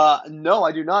team? No,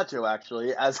 I do not, Joe,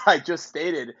 actually. As I just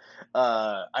stated,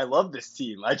 I love this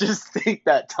team. I just think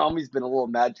that Tommy's been a little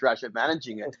mad trash at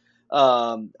managing it.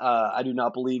 I do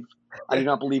not believe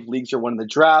leagues are won in the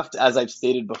draft. As I've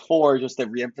stated before, just to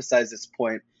reemphasize this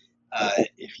point,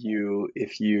 if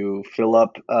you fill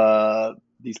up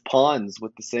these ponds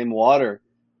with the same water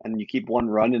and you keep one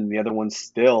running and the other one's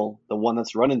still, the one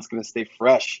that's running is going to stay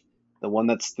fresh. The one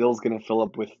that's still is going to fill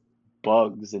up with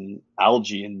bugs and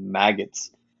algae and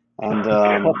maggots. And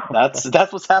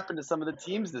that's what's happened to some of the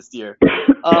teams this year.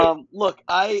 Look,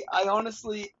 I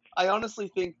honestly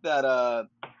think that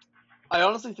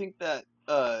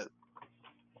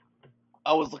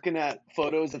I was looking at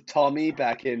photos of Tommy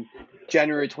back in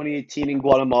January 2018 in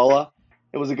Guatemala.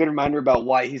 It was a good reminder about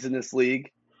why he's in this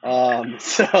league. Yeah,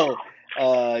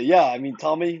 I mean,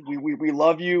 Tommy, we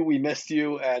love you, we missed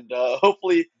you, and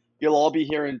hopefully you'll all be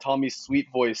hearing Tommy's sweet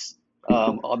voice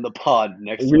on the pod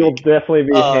next week. We'll definitely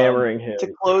be hammering him.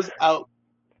 To close out,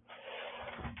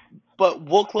 but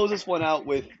we'll close this one out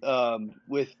with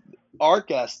our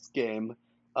guest game,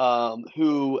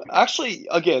 who actually,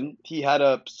 again, he had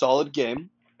a solid game,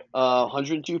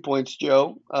 102 points,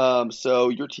 Joe. So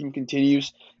your team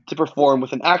continues to perform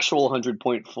with an actual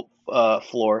 100-point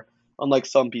floor, unlike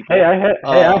some people. Hey,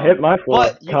 I hit my floor,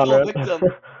 but you fell victim.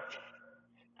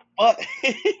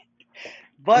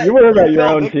 But you worry about your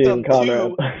own team,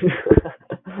 Conrad.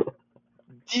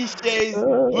 DJ's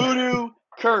voodoo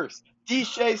curse.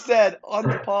 DJ said on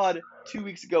the pod 2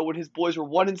 weeks ago when his boys were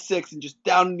 1-6 and just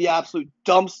down in the absolute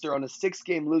dumpster on a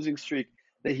 6-game losing streak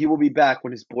that he will be back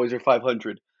when his boys are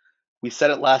 500. We said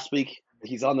it last week.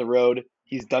 He's on the road.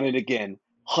 He's done it again.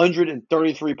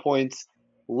 133 points,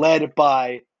 led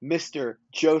by Mr.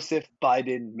 Joseph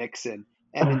Biden Mixon.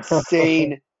 An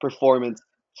insane performance.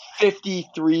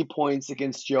 53 points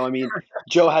against Joe. I mean,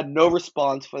 Joe had no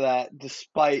response for that,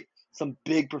 despite some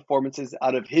big performances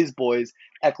out of his boys,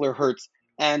 Eckler, Hurts,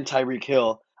 and Tyreek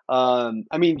Hill.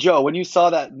 I mean, Joe, when you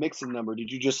saw that Mixon number,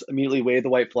 did you just immediately wave the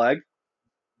white flag?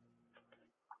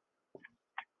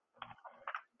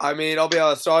 I mean, I'll be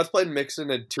honest. So I was playing Mixon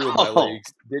in 2 of my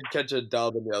leagues. Did catch a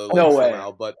dub in the other league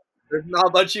somehow, but there's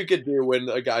not much you could do when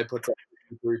a guy puts up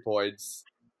 3 points.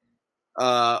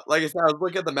 Like I said, I was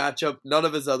looking at the matchup. None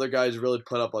of his other guys really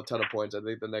put up a ton of points. I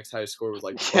think the next highest score was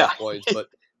like 12 points. But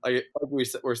like we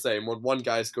were saying, when one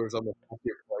guy scores almost 50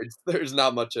 points, there's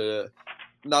not much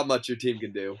your team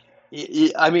can do.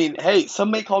 I mean, hey, some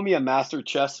may call me a master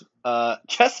chess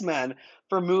man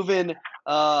for moving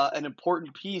an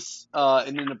important piece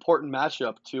in an important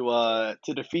matchup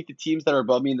to defeat the teams that are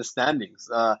above me in the standings.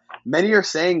 Many are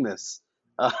saying this.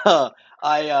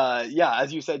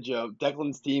 As you said, Joe,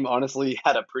 Declan's team honestly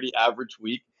had a pretty average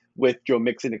week with Joe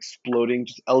Mixon exploding,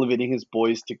 just elevating his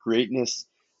boys to greatness.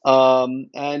 And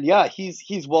yeah,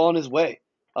 he's well on his way.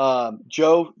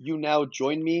 Joe, you now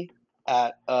join me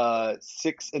at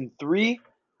 6-3.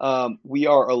 We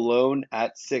are alone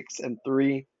at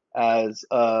 6-3 as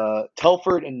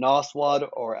Telford and Noswad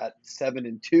are at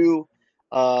 7-2.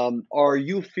 Are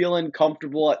you feeling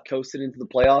comfortable at coasting into the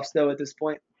playoffs though at this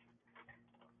point?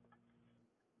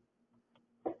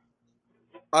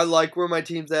 I like where my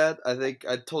team's at. I think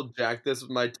I told Jack this.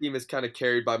 My team is kind of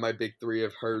carried by my big three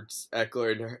of Hurts,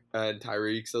 Eckler, and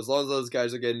Tyreek. So as long as those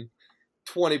guys are getting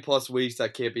 20-plus weeks, I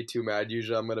can't be too mad.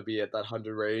 Usually I'm going to be at that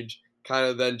 100 range. Kind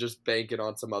of then just banking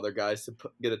on some other guys to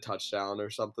get a touchdown or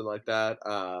something like that.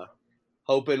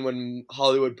 Hoping when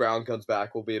Hollywood Brown comes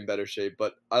back, we'll be in better shape.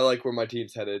 But I like where my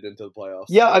team's headed into the playoffs.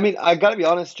 Yeah, I mean, I got to be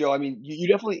honest, Joe. I mean, you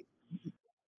definitely...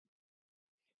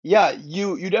 Yeah,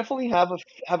 you definitely have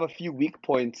a few weak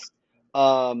points.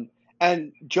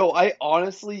 And Joe, I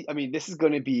mean, this is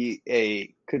going to be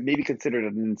could maybe considered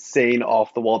an insane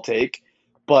off the wall take,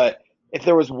 but if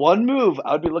there was one move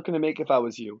I would be looking to make if I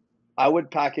was you, I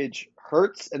would package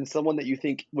Hurts and someone that you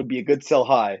think would be a good sell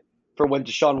high for when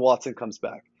Deshaun Watson comes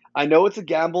back. I know it's a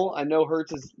gamble. I know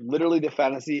Hurts is literally the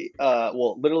fantasy,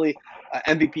 literally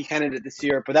MVP candidate this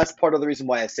year, but that's part of the reason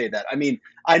why I say that. I mean,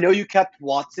 I know you kept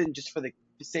Watson just for the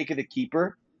sake of the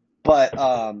keeper. But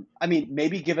I mean,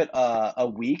 maybe give it a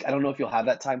week. I don't know if you'll have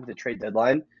that time with the trade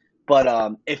deadline.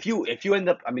 But if you end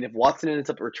up, I mean, if Watson ends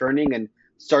up returning and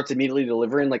starts immediately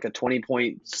delivering like a 20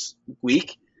 points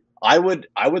week, I would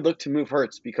look to move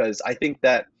Hurts because I think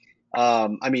that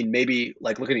I mean maybe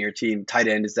like looking at your team, tight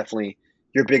end is definitely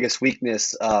your biggest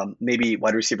weakness. Maybe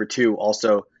wide receiver too,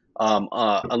 also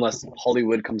unless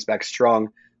Hollywood comes back strong.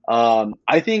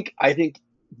 I think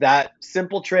that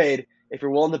simple trade, if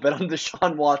you're willing to bet on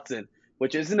Deshaun Watson,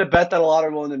 which isn't a bet that a lot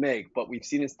are willing to make, but we've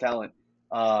seen his talent.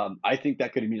 I think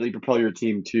that could immediately propel your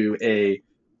team to a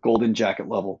golden jacket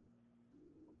level.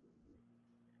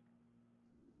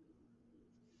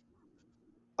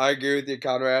 I agree with you,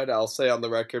 Conrad. I'll say on the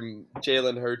record,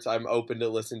 Jalen Hurts, I'm open to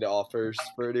listening to offers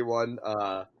for anyone.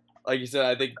 Like you said,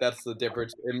 I think that's the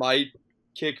difference. It might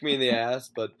kick me in the ass,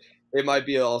 but it might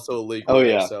be also a league Oh winner.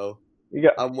 yeah, So You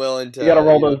got I'm willing you got to to,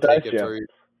 roll those take dice, it Joe. for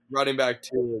running back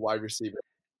to a wide receiver.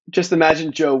 just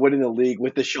imagine Joe winning the league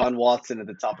with Deshaun Watson at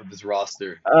the top of his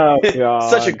roster. Oh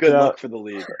Such a God, good Joe. look for the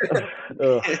league.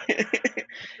 Ugh,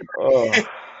 ugh.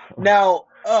 Now,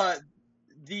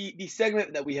 the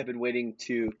segment that we have been waiting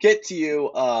to get to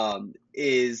you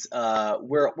is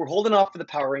we're holding off for the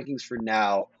power rankings for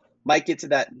now. Might get to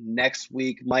that next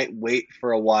week. Might wait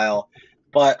for a while,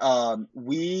 but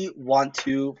we want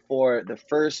to, for the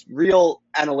first real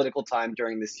analytical time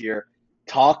during this year,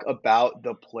 talk about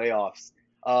the playoffs.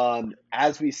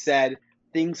 As we said,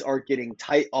 things are getting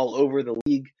tight all over the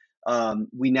league.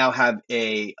 We now have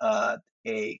a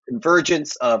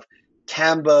convergence of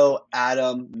Cambo,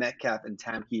 Adam, Metcalf, and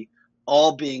Tamke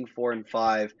all being 4 and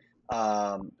 5.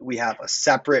 We have a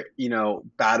separate,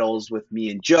 battles with me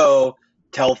and Joe,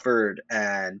 Telford,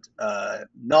 and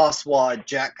Noswad,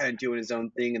 Jack kind of doing his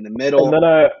own thing in the And middle. then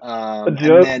And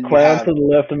joke then you clowns have to the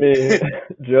left of me,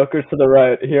 jokers to the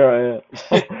right. Here I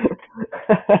am.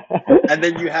 and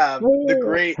then you have the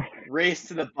great race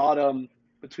to the bottom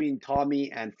between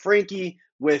Tommy and Frankie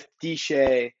with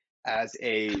Deshay as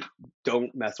a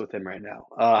don't mess with him right now.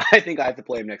 I think I have to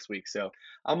play him next week, so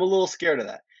I'm a little scared of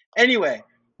that. Anyway,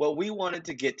 what we wanted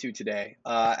to get to today,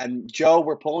 and Joe,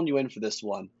 we're pulling you in for this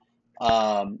one.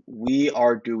 We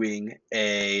are doing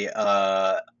a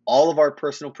all of our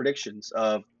personal predictions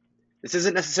of this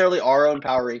isn't necessarily our own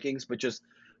power rankings, but just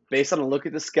based on a look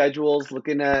at the schedules,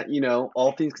 looking at,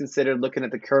 all things considered, looking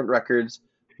at the current records,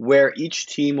 where each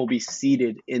team will be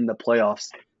seated in the playoffs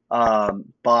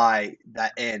by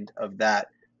that end of that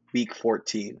week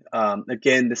 14.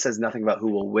 Again, this says nothing about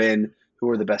who will win, who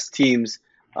are the best teams.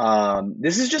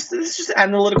 This is just an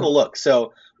analytical look.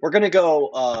 So we're gonna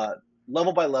go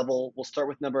level by level. We'll start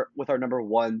with our number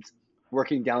ones,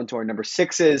 working down to our number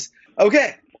sixes.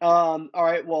 Okay. All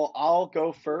right. Well, I'll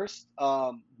go first.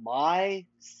 My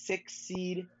 6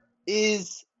 seed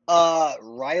is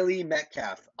Riley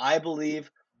Metcalf. I believe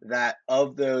that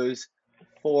of those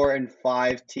 4 and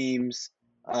 5 teams,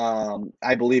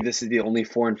 I believe this is the only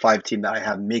 4 and 5 team that I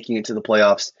have making it to the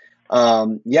playoffs.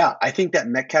 Yeah, I think that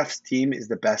Metcalf's team is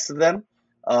the best of them.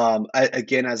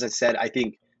 Again, as I said, I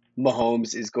think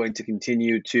Mahomes is going to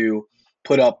continue to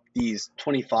put up these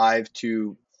 25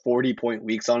 to 40-point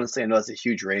weeks. Honestly, I know that's a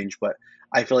huge range, but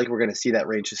I feel like we're going to see that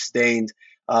range sustained.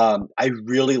 I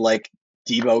really like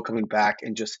Debo coming back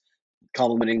and just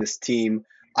complimenting this team.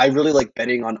 I really like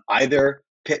betting on either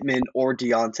Pittman or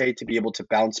Deontay to be able to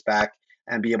bounce back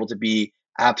and be able to be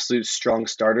absolute strong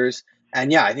starters.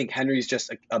 And yeah, I think Henry's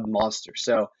just a monster.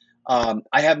 So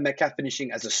I have Metcalf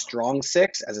finishing as a strong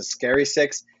 6, as a scary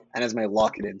 6, and as my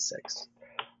lock it in 6.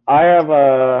 I have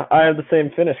the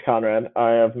same finish, Conrad.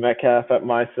 I have Metcalf at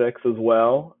my 6 as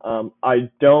well. I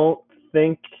don't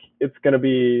think it's gonna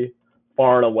be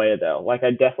far and away though. Like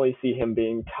I definitely see him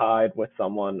being tied with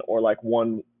someone or like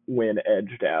one win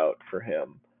edged out for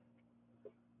him.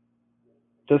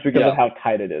 Just because of how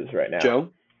tight it is right now. Joe?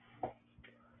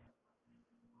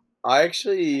 I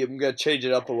actually am gonna change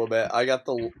it up a little bit. I got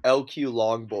the LQ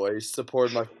Long Boys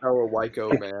support my fellow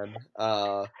Wyco man.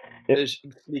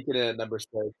 Sneaking in at number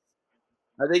 6.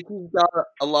 I think he's got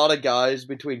a lot of guys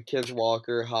between Kenneth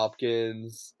Walker,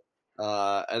 Hopkins,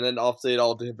 and then obviously it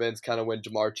all depends kind of when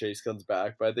Jamar Chase comes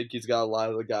back. But I think he's got a lot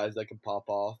of the guys that can pop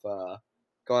off,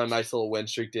 go on a nice little win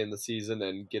streak to end the season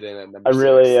and get in at number 6.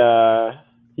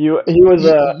 He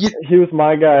was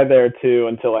my guy there too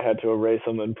until I had to erase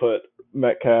him and put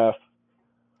Metcalf.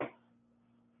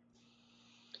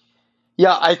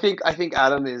 Yeah, I think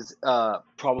Adam is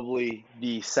probably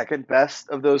the second best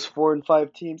of those 4 and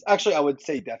 5 teams. Actually, I would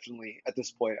say definitely at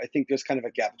this point. I think there's kind of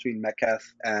a gap between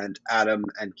Metcalf and Adam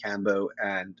and Cambo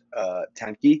and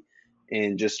Tamke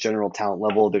in just general talent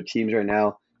level of their teams right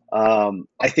now.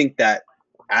 I think that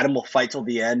Adam will fight till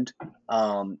the end,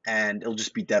 and it'll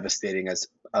just be devastating as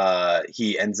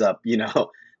he ends up,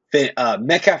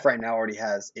 Metcalf right now already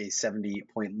has a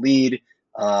 70-point lead,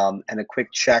 and a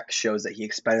quick check shows that he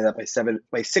expanded that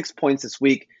by 6 points this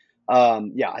week. I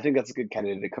think that's a good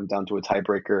candidate to come down to a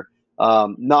tiebreaker.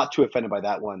 Not too offended by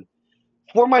that one.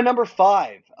 For my number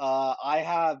 5, I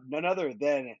have none other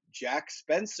than Jack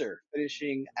Spencer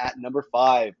finishing at number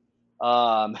 5.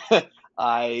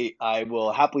 I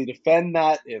will happily defend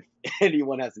that if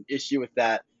anyone has an issue with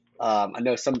that. I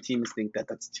know some teams think that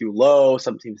that's too low.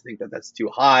 Some teams think that that's too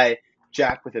high.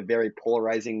 Jack with a very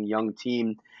polarizing young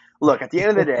team. Look, at the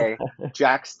end of the day,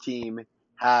 Jack's team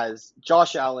has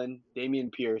Josh Allen,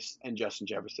 Dameon Pierce, and Justin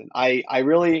Jefferson.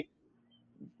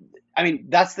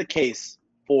 That's the case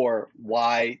for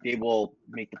why they will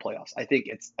make the playoffs. I think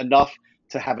it's enough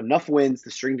to have enough wins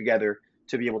to string together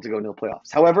to be able to go into the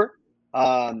playoffs. However,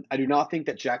 I do not think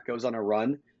that Jack goes on a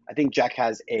run. I think Jack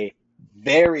has a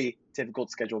very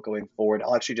difficult schedule going forward.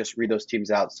 I'll actually just read those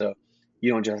teams out so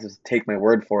you don't just have to take my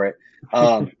word for it.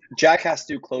 Jack has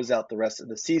to close out the rest of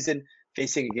the season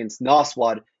facing against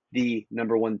Noswad, the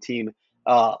number 1 team.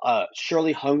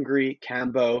 Surely Hungry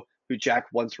Cambo, who Jack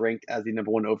once ranked as the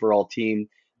number 1 overall team.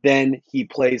 Then he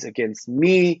plays against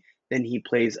me. Then he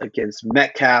plays against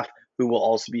Metcalf, who will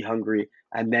also be hungry.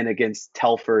 And then against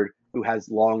Telford, who has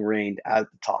long reigned at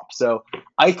the top. So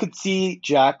I could see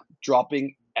Jack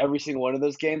dropping every single one of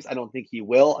those games. I don't think he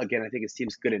will. Again, I think his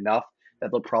team's good enough that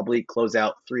they'll probably close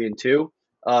out 3-2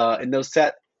 in those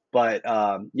set. But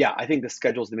I think the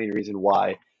schedule is the main reason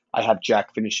why I have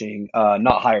Jack finishing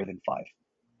not higher than 5.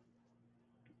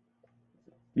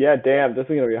 Yeah, damn, this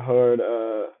is gonna be a hard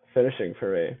finishing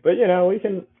for me. But we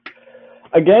can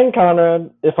again,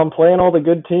 Conrad. If I'm playing all the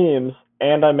good teams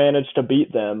and I manage to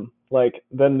beat them,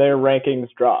 then their rankings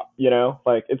drop.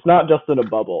 It's not just in a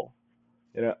bubble.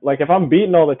 If I'm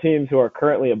beating all the teams who are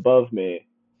currently above me,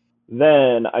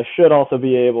 then I should also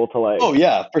be able to Oh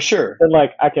yeah, for sure. Then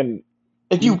I can.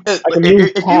 If you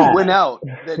win out,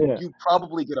 then you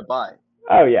probably get a bye.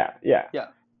 Oh yeah.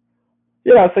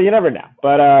 So you never know,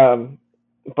 but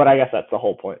I guess that's the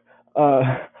whole point.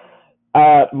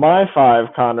 At my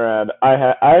 5, Conrad,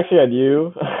 I actually had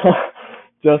you,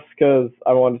 just because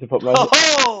I wanted to put myself.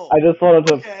 Oh, I just wanted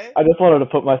to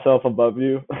put myself above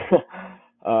you,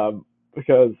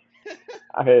 because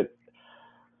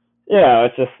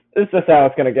it's just how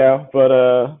it's gonna go.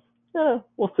 But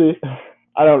we'll see.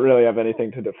 I don't really have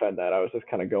anything to defend that. I was just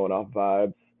kind of going off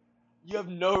vibes. You have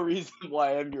no reason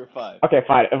why I'm your 5. Okay,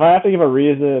 fine. If I have to give a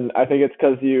reason, I think it's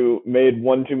because you made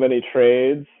one too many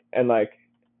trades and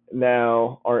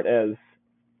now aren't as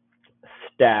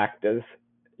stacked as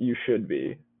you should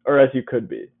be or as you could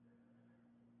be.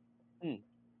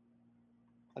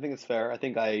 I think it's fair. I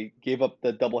think I gave up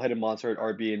the double-headed monster at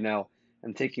RB, and now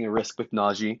I'm taking a risk with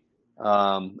Najee.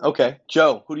 Okay,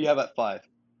 Joe, who do you have at 5?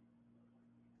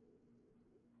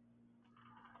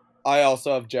 I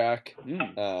also have Jack.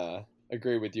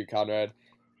 Agree with you, Conrad.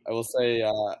 I will say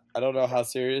I don't know how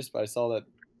serious, but I saw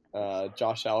that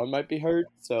Josh Allen might be hurt,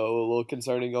 so a little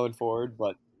concerning going forward.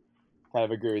 But kind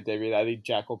of agree with David. I think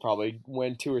Jack will probably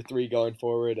win 2 or 3 going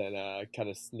forward and kind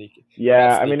of sneak.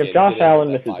 Yeah, I mean, if Josh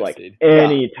Allen misses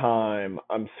any time,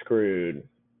 I'm screwed.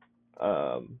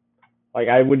 I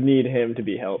would need him to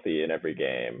be healthy in every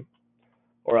game,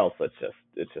 or else it's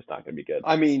just not going to be good.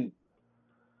 I mean,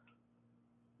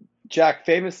 Jack,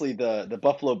 famously, the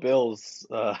Buffalo Bills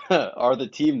are the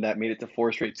team that made it to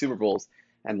 4 straight Super Bowls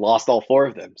and lost all 4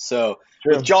 of them. So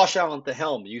with Josh Allen at the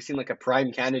helm, you seem like a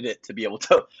prime candidate to be able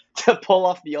to pull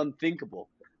off the unthinkable.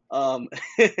 Coming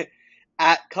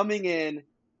in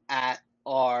at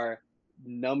our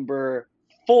number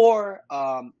 4,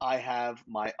 I have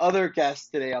my other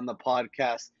guest today on the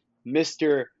podcast,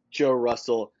 Mr. Joe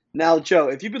Russell. Now, Joe,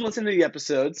 if you've been listening to the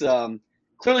episodes,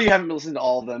 clearly you haven't been listening to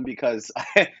all of them because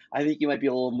I think you might be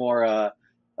a little more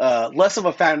less of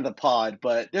a fan of the pod.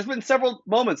 But there's been several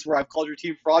moments where I've called your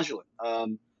team fraudulent.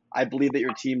 I believe that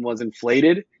your team was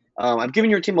inflated. I've given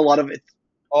your team a lot of it.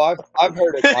 Oh, I've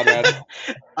heard it, Conrad.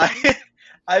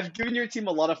 I've given your team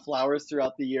a lot of flowers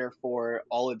throughout the year for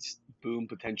all its boom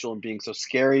potential and being so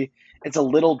scary. It's a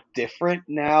little different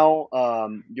now.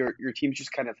 Your team's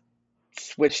just kind of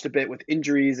switched a bit with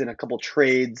injuries and a couple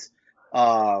trades.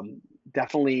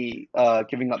 Definitely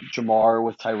giving up Jamar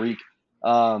with Tyreek.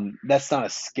 That's not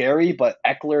as scary, but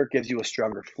Eckler gives you a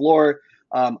stronger floor.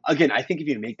 Again, I think if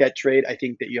you make that trade, I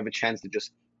think that you have a chance to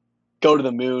just go to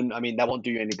the moon. I mean, that won't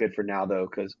do you any good for now, though,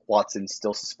 because Watson's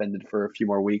still suspended for a few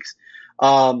more weeks.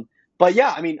 But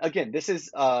yeah, I mean, again, this is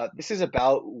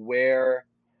about where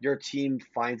your team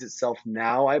finds itself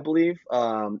now, I believe.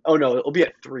 Oh no, it'll be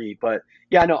at 3, but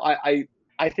yeah, no, I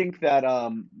think that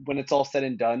when it's all said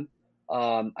and done,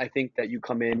 I think that you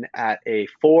come in at a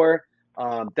 4.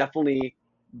 Definitely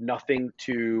nothing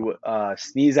to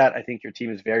sneeze at. I think your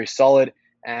team is very solid,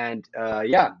 and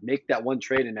yeah, make that one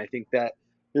trade, and I think that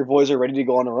your boys are ready to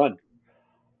go on a run.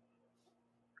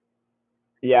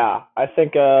 Yeah, I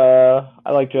think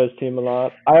I like Joe's team a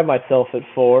lot. I have myself at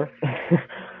 4.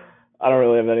 I don't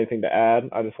really have anything to add.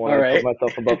 I just All wanted to put right.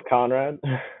 myself above Conrad.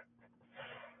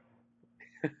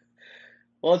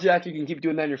 Well, Jack, you can keep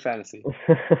doing that in your fantasy.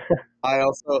 I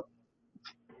also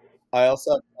have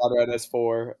Conrad as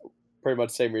 4. Pretty much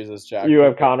same reason as Jack. You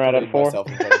have Conrad at Putting 4? myself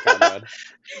in front of Conrad.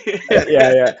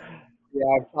 Yeah. Yeah,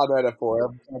 I have Conrad at 4.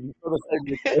 I'm for the same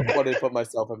reason. I wanted to put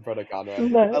myself in front of Conrad.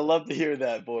 Nice, I love to hear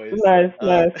that, boys. nice.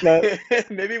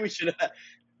 Maybe we should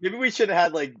have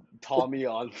had like Tommy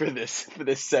on for this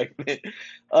segment.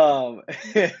 Um,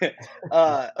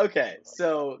 okay,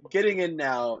 so getting in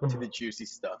now to the juicy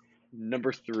stuff.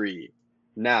 Number 3.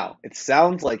 Now it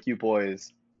sounds like you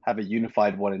boys have a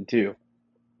unified 1 and 2,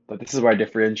 but this is where I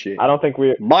differentiate. I don't think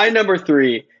we. My number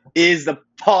 3 is the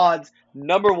pod's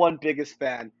number 1 biggest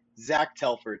fan, Zach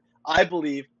Telford. I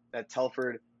believe that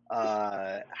Telford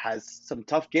has some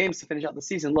tough games to finish out the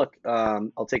season. Look,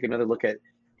 I'll take another look at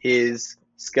his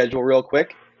schedule real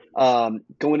quick.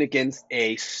 Going against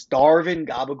a starving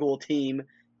Gabagool team,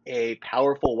 a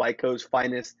powerful White Coast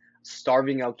finest,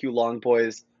 starving LQ Long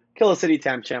Boys, Killa City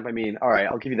Tam Champ. I mean, all right,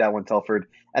 I'll give you that one, Telford.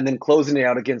 And then closing it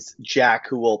out against Jack,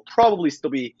 who will probably still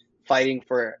be fighting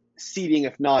for seeding,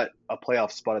 if not a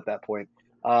playoff spot at that point.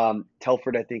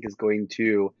 Telford, I think, is going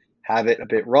to have it a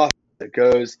bit rough as it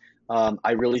goes.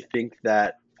 I really think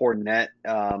that Fournette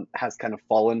has kind of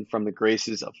fallen from the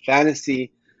graces of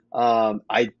fantasy.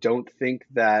 I don't think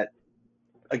that,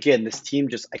 again, this team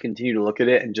I continue to look at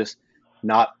it and just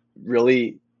not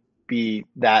really be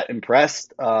that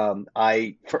impressed. For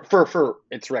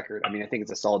its record, I mean, I think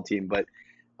it's a solid team, but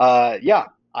yeah,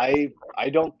 I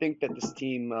don't think that this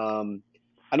team.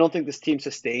 I don't think this team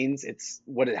sustains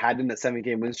what it had in that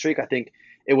 7-game win streak. I think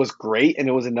it was great, and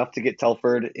it was enough to get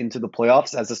Telford into the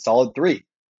playoffs as a solid 3.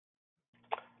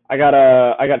 I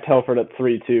got Telford at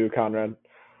 3 too, Conrad.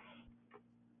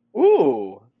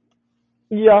 Ooh.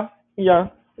 Yeah.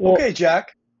 Well, Okay,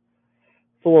 Jack.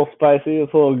 it's a little spicy.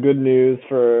 It's a little good news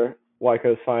for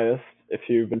Wyco's finest. If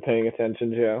you've been paying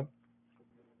attention, Joe.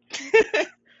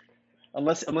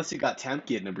 Unless you got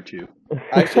Tamke at number 2.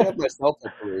 I actually have myself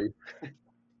at 3.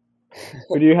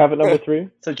 Who do you have at number 3?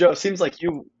 So Joe, it seems like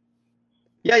you.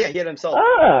 Yeah, he had himself.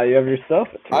 You have yourself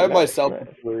at 3. I have Nice, myself nice.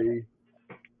 at 3.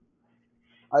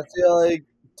 I feel like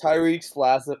Tyreek's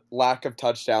lack of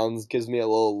touchdowns gives me a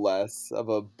little less of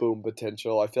a boom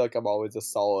potential. I feel like I'm always a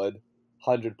solid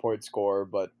 100-point scorer,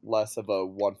 but less of a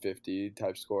 150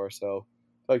 type score. So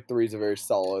I feel like 3 is a very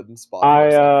solid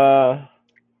spot.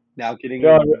 Now getting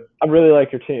Joe, in, I really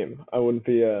like your team. I wouldn't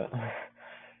be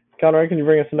Conrad, can you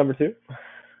bring us to number 2?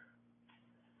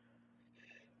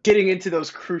 getting into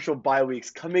those crucial bye weeks.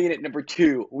 Coming in at number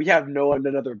 2, we have no one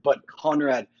other but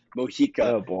Conrad Mojica.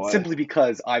 Oh boy. Simply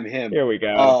because I'm him. Here we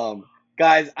go.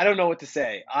 Guys, I don't know what to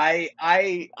say. I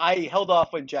held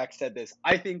off when Jack said this.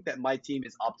 I think that my team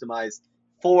is optimized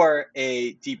for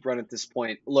a deep run at this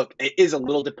point. Look, it is a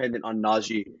little dependent on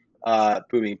Najee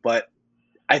booming, but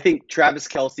I think Travis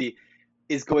Kelce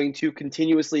is going to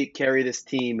continuously carry this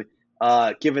team,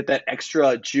 give it that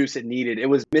extra juice it needed. It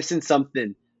was missing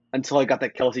something until I got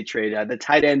that Kelce trade. The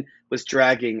tight end was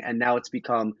dragging, and now it's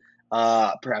become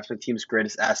perhaps my team's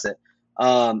greatest asset.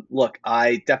 Look,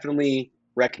 I definitely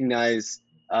recognize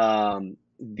there's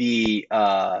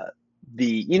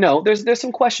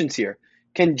some questions here.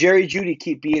 Can Jerry Jeudy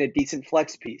keep being a decent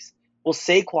flex piece? Will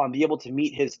Saquon be able to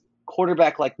meet his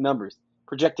quarterback-like numbers?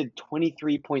 Projected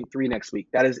 23.3 next week.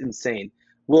 That is insane.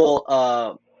 Will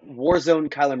Warzone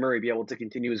Kyler Murray be able to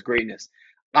continue his greatness?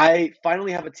 I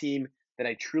finally have a team that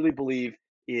I truly believe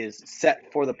is set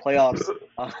for the playoffs.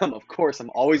 Of course,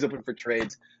 I'm always open for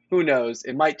trades. Who knows?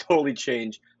 It might totally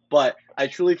change, but I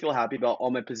truly feel happy about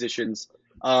all my positions.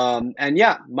 And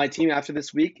yeah, my team after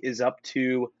this week is up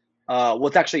to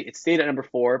it stayed at number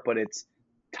 4, but it's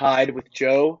tied with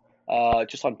Joe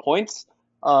just on points.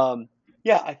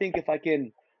 Yeah, I think if I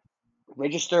can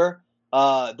register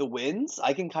the wins,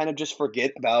 I can kind of just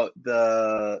forget about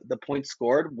the points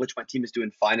scored, which my team is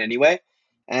doing fine anyway.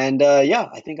 And yeah,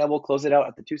 I think I will close it out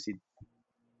at the 2 seed.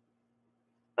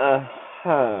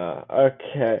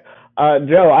 Okay.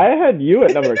 Joe, I had you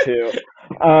at number 2.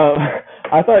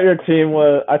 I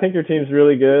think your team's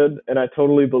really good, and I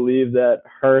totally believe that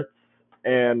Hurts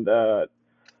and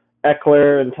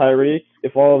Eckler and Tyreek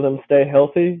if all of them stay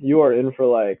healthy, you're in for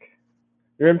a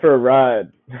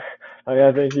ride.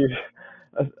 I think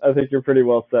you're pretty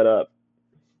well set up.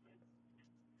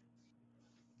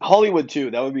 Hollywood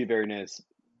too. That would be very nice.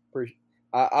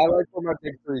 I like where my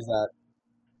big three's at.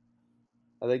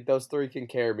 I think those three can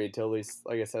carry me to at least,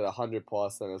 like I said, 100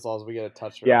 plus, and as long as we get a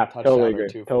touchdown Totally or agree.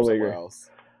 two from Totally somewhere agree.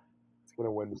 else, it's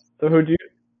gonna win. So who'd you?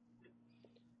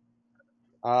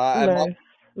 At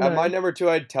my Nice. number 2,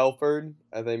 I had Telford.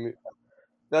 I feel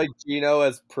like Gino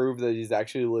has proved that he's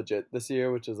actually legit this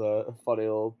year, which is a funny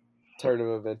little turn of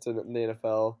events in the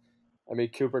NFL. I mean,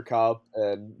 Cooper Kupp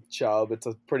and Chubb, it's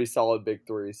a pretty solid big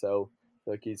three, so I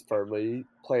feel like he's firmly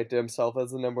planted himself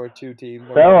as the number 2 team.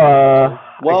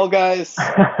 Well, guys,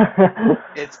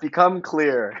 it's become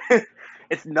clear.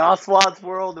 It's Noswad's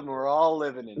world, and we're all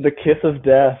living in it. The kiss of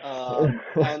death.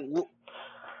 And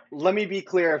let me be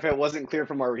clear, if it wasn't clear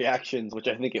from our reactions, which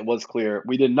I think it was clear,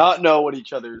 we did not know what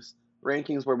each other's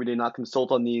rankings were. We did not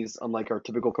consult on these, unlike our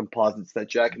typical composites that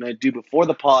Jack and I do before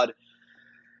the pod.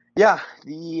 Yeah,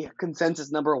 the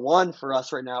consensus number 1 for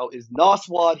us right now is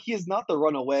Noswad. He is not the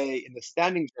runaway in the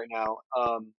standings right now.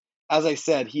 As I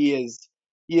said, he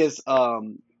just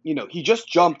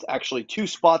jumped actually 2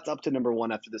 spots up to number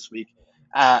 1 after this week.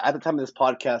 At the time of this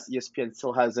podcast, ESPN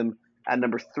still has him at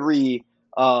number 3.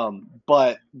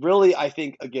 But really, I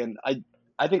think again, I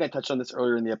think I touched on this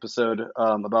earlier in the episode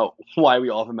about why we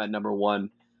all have him at number 1.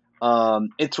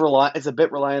 It's a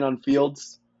bit reliant on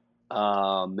Fields.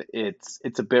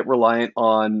 It's a bit reliant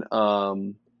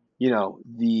on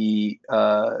the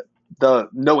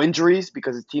no injuries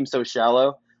because his team's so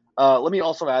shallow. Let me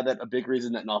also add that a big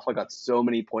reason that Knopfler got so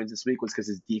many points this week was because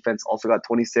his defense also got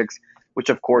 26, which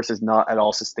of course is not at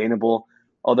all sustainable.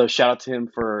 Although shout out to him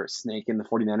for snaking the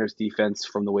 49ers defense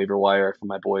from the waiver wire for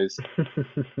my boys.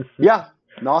 Yeah,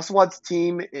 Noswad's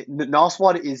team.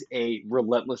 Noswad is a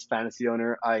relentless fantasy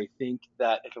owner. I think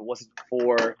that if it wasn't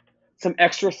for some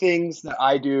extra things that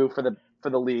I do for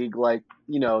the league, like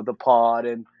the pod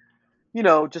and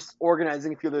just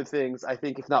organizing a few other things, I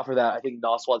think if not for that, I think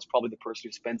Noswad's probably the person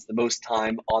who spends the most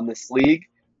time on this league.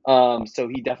 So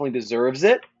he definitely deserves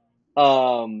it.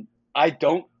 I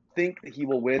don't think that he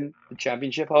will win the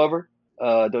championship, however.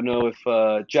 Don't know if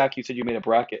Jack, you said you made a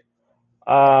bracket.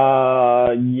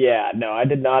 Yeah, no, I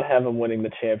did not have him winning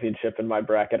the championship in my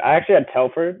bracket. I actually had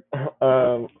Telford,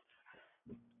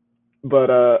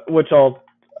 but which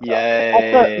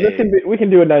we can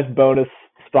do a nice bonus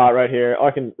spot right here.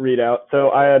 I can read out.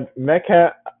 So I had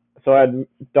Metcalf. So I had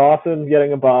Dawson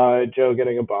getting a bye, Joe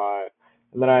getting a bye,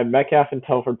 and then I had Metcalf and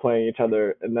Telford playing each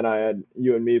other, and then I had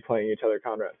you and me playing each other,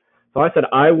 Conrad. So I said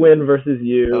I win versus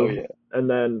you, and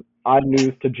then I'd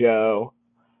lose to Joe,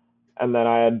 and then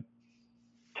I had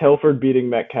Telford beating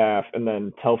Metcalf, and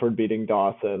then Telford beating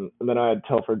Dawson, and then I had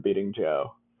Telford beating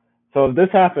Joe. So if this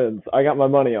happens, I got my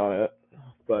money on it.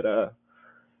 But a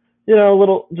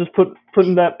little just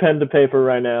putting that pen to paper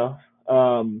right now.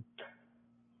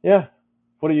 Yeah.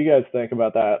 What do you guys think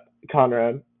about that,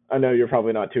 Conrad? I know you're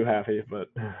probably not too happy, but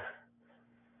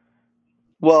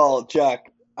well,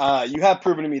 Jack, you have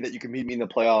proven to me that you can beat me in the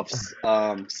playoffs.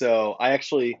 So I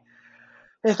actually,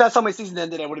 if that's how my season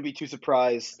ended, I wouldn't be too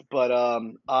surprised. But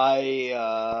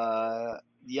I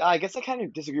guess I kind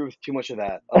of disagree with too much of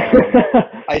that.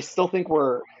 I still think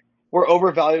we're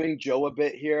overvaluing Joe a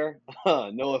bit here.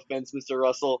 No offense, Mr.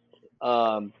 Russell.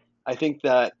 I think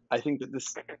that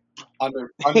this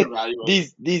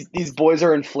undervalued. these boys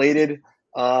are inflated.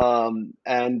 Again,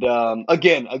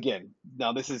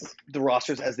 now this is the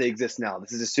rosters as they exist now.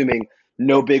 This is assuming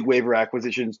no big waiver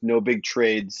acquisitions, no big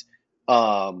trades.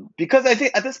 Because I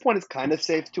think at this point it's kind of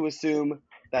safe to assume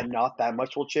that not that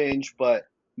much will change, but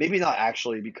maybe not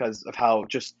actually because of how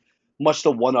just much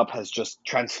the one-up has just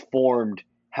transformed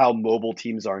how mobile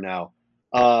teams are now.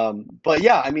 But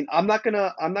yeah, I mean, I'm not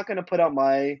gonna put out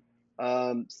my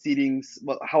seedings,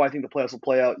 how I think the playoffs will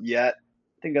play out yet.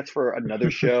 I think that's for another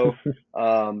show.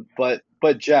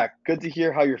 But Jack, good to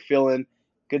hear how you're feeling.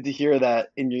 Good to hear that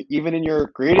even in your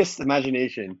greatest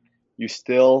imagination, you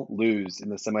still lose in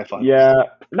the semifinals. Yeah,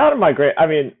 not in my great. I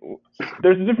mean,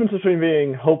 there's a difference between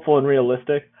being hopeful and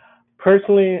realistic.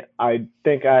 Personally, I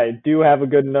think I do have a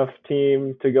good enough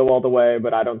team to go all the way,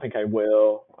 but I don't think I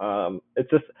will. It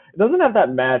doesn't have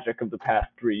that magic of the past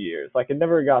 3 years. Like, it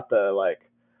never got the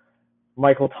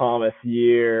Michael Thomas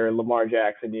year, Lamar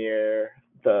Jackson year.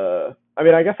 I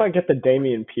guess I get the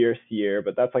Dameon Pierce year,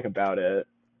 but that's about it.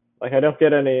 I don't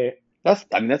get any. That's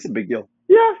a big deal.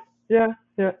 Yeah.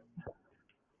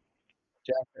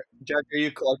 Jack, are you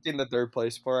collecting the third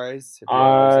place prize?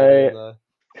 Finals?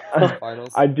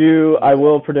 I do. I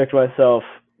will predict myself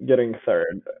getting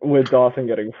third, with Dawson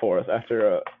getting fourth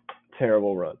after a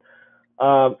terrible run.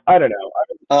 I don't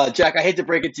know. Jack, I hate to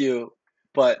break it to you,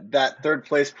 but that third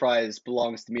place prize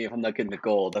belongs to me if I'm not getting the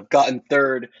gold. I've gotten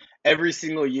third every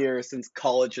single year since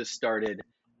college has started,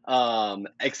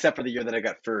 except for the year that I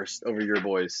got first over your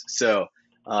boys. So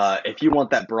if you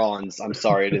want that bronze, I'm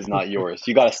sorry, it is not yours.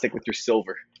 You got to stick with your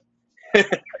silver.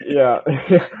 Yeah.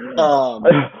 Um,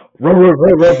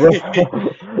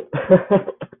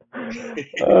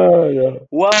 Oh yeah.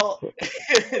 Well,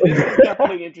 this is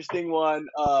definitely an interesting one.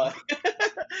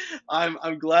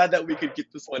 I'm glad that we could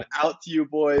get this one out to you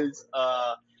boys.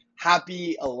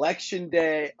 Happy election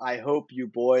day. I hope you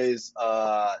boys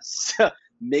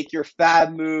make your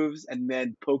fab moves and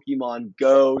then Pokemon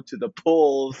Go to the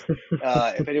polls.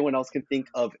 If anyone else can think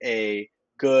of a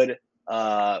good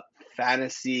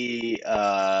fantasy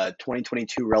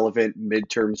 2022 relevant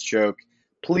midterms joke,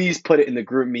 please put it in the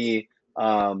group me.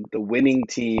 The winning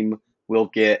team will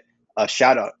get a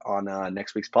shout out on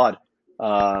next week's pod.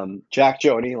 Jack,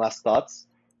 Joe, any last thoughts?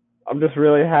 I'm just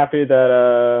really happy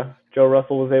that Joe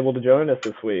Russell was able to join us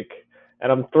this week,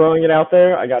 and I'm throwing it out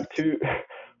there. I got two.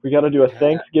 We got to do a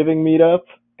Thanksgiving meetup,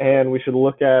 and we should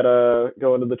look at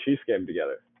going to the Chiefs game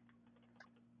together.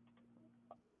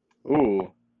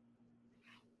 Ooh,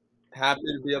 Happy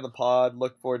to be on the pod.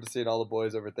 Look forward to seeing all the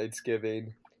boys over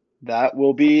Thanksgiving. that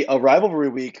will be a rivalry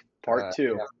week, part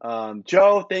 2. Yeah.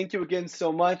 Joe, thank you again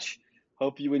so much.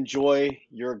 Hope you enjoy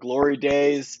your glory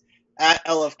days at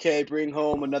LFK. Bring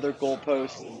home another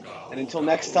goalpost. And until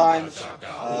next time,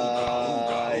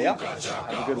 yeah,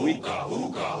 have a good week.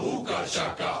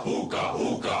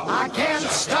 I can't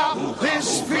stop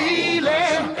this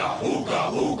feeling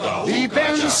deep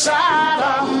inside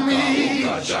of me.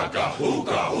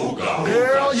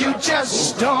 Girl, you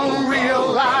just don't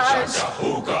realize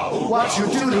what you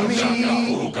do to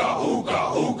me.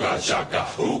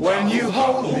 When you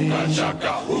hold me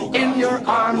in your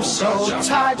arms so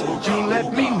tight, you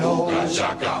let me know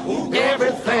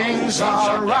everything's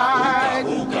alright.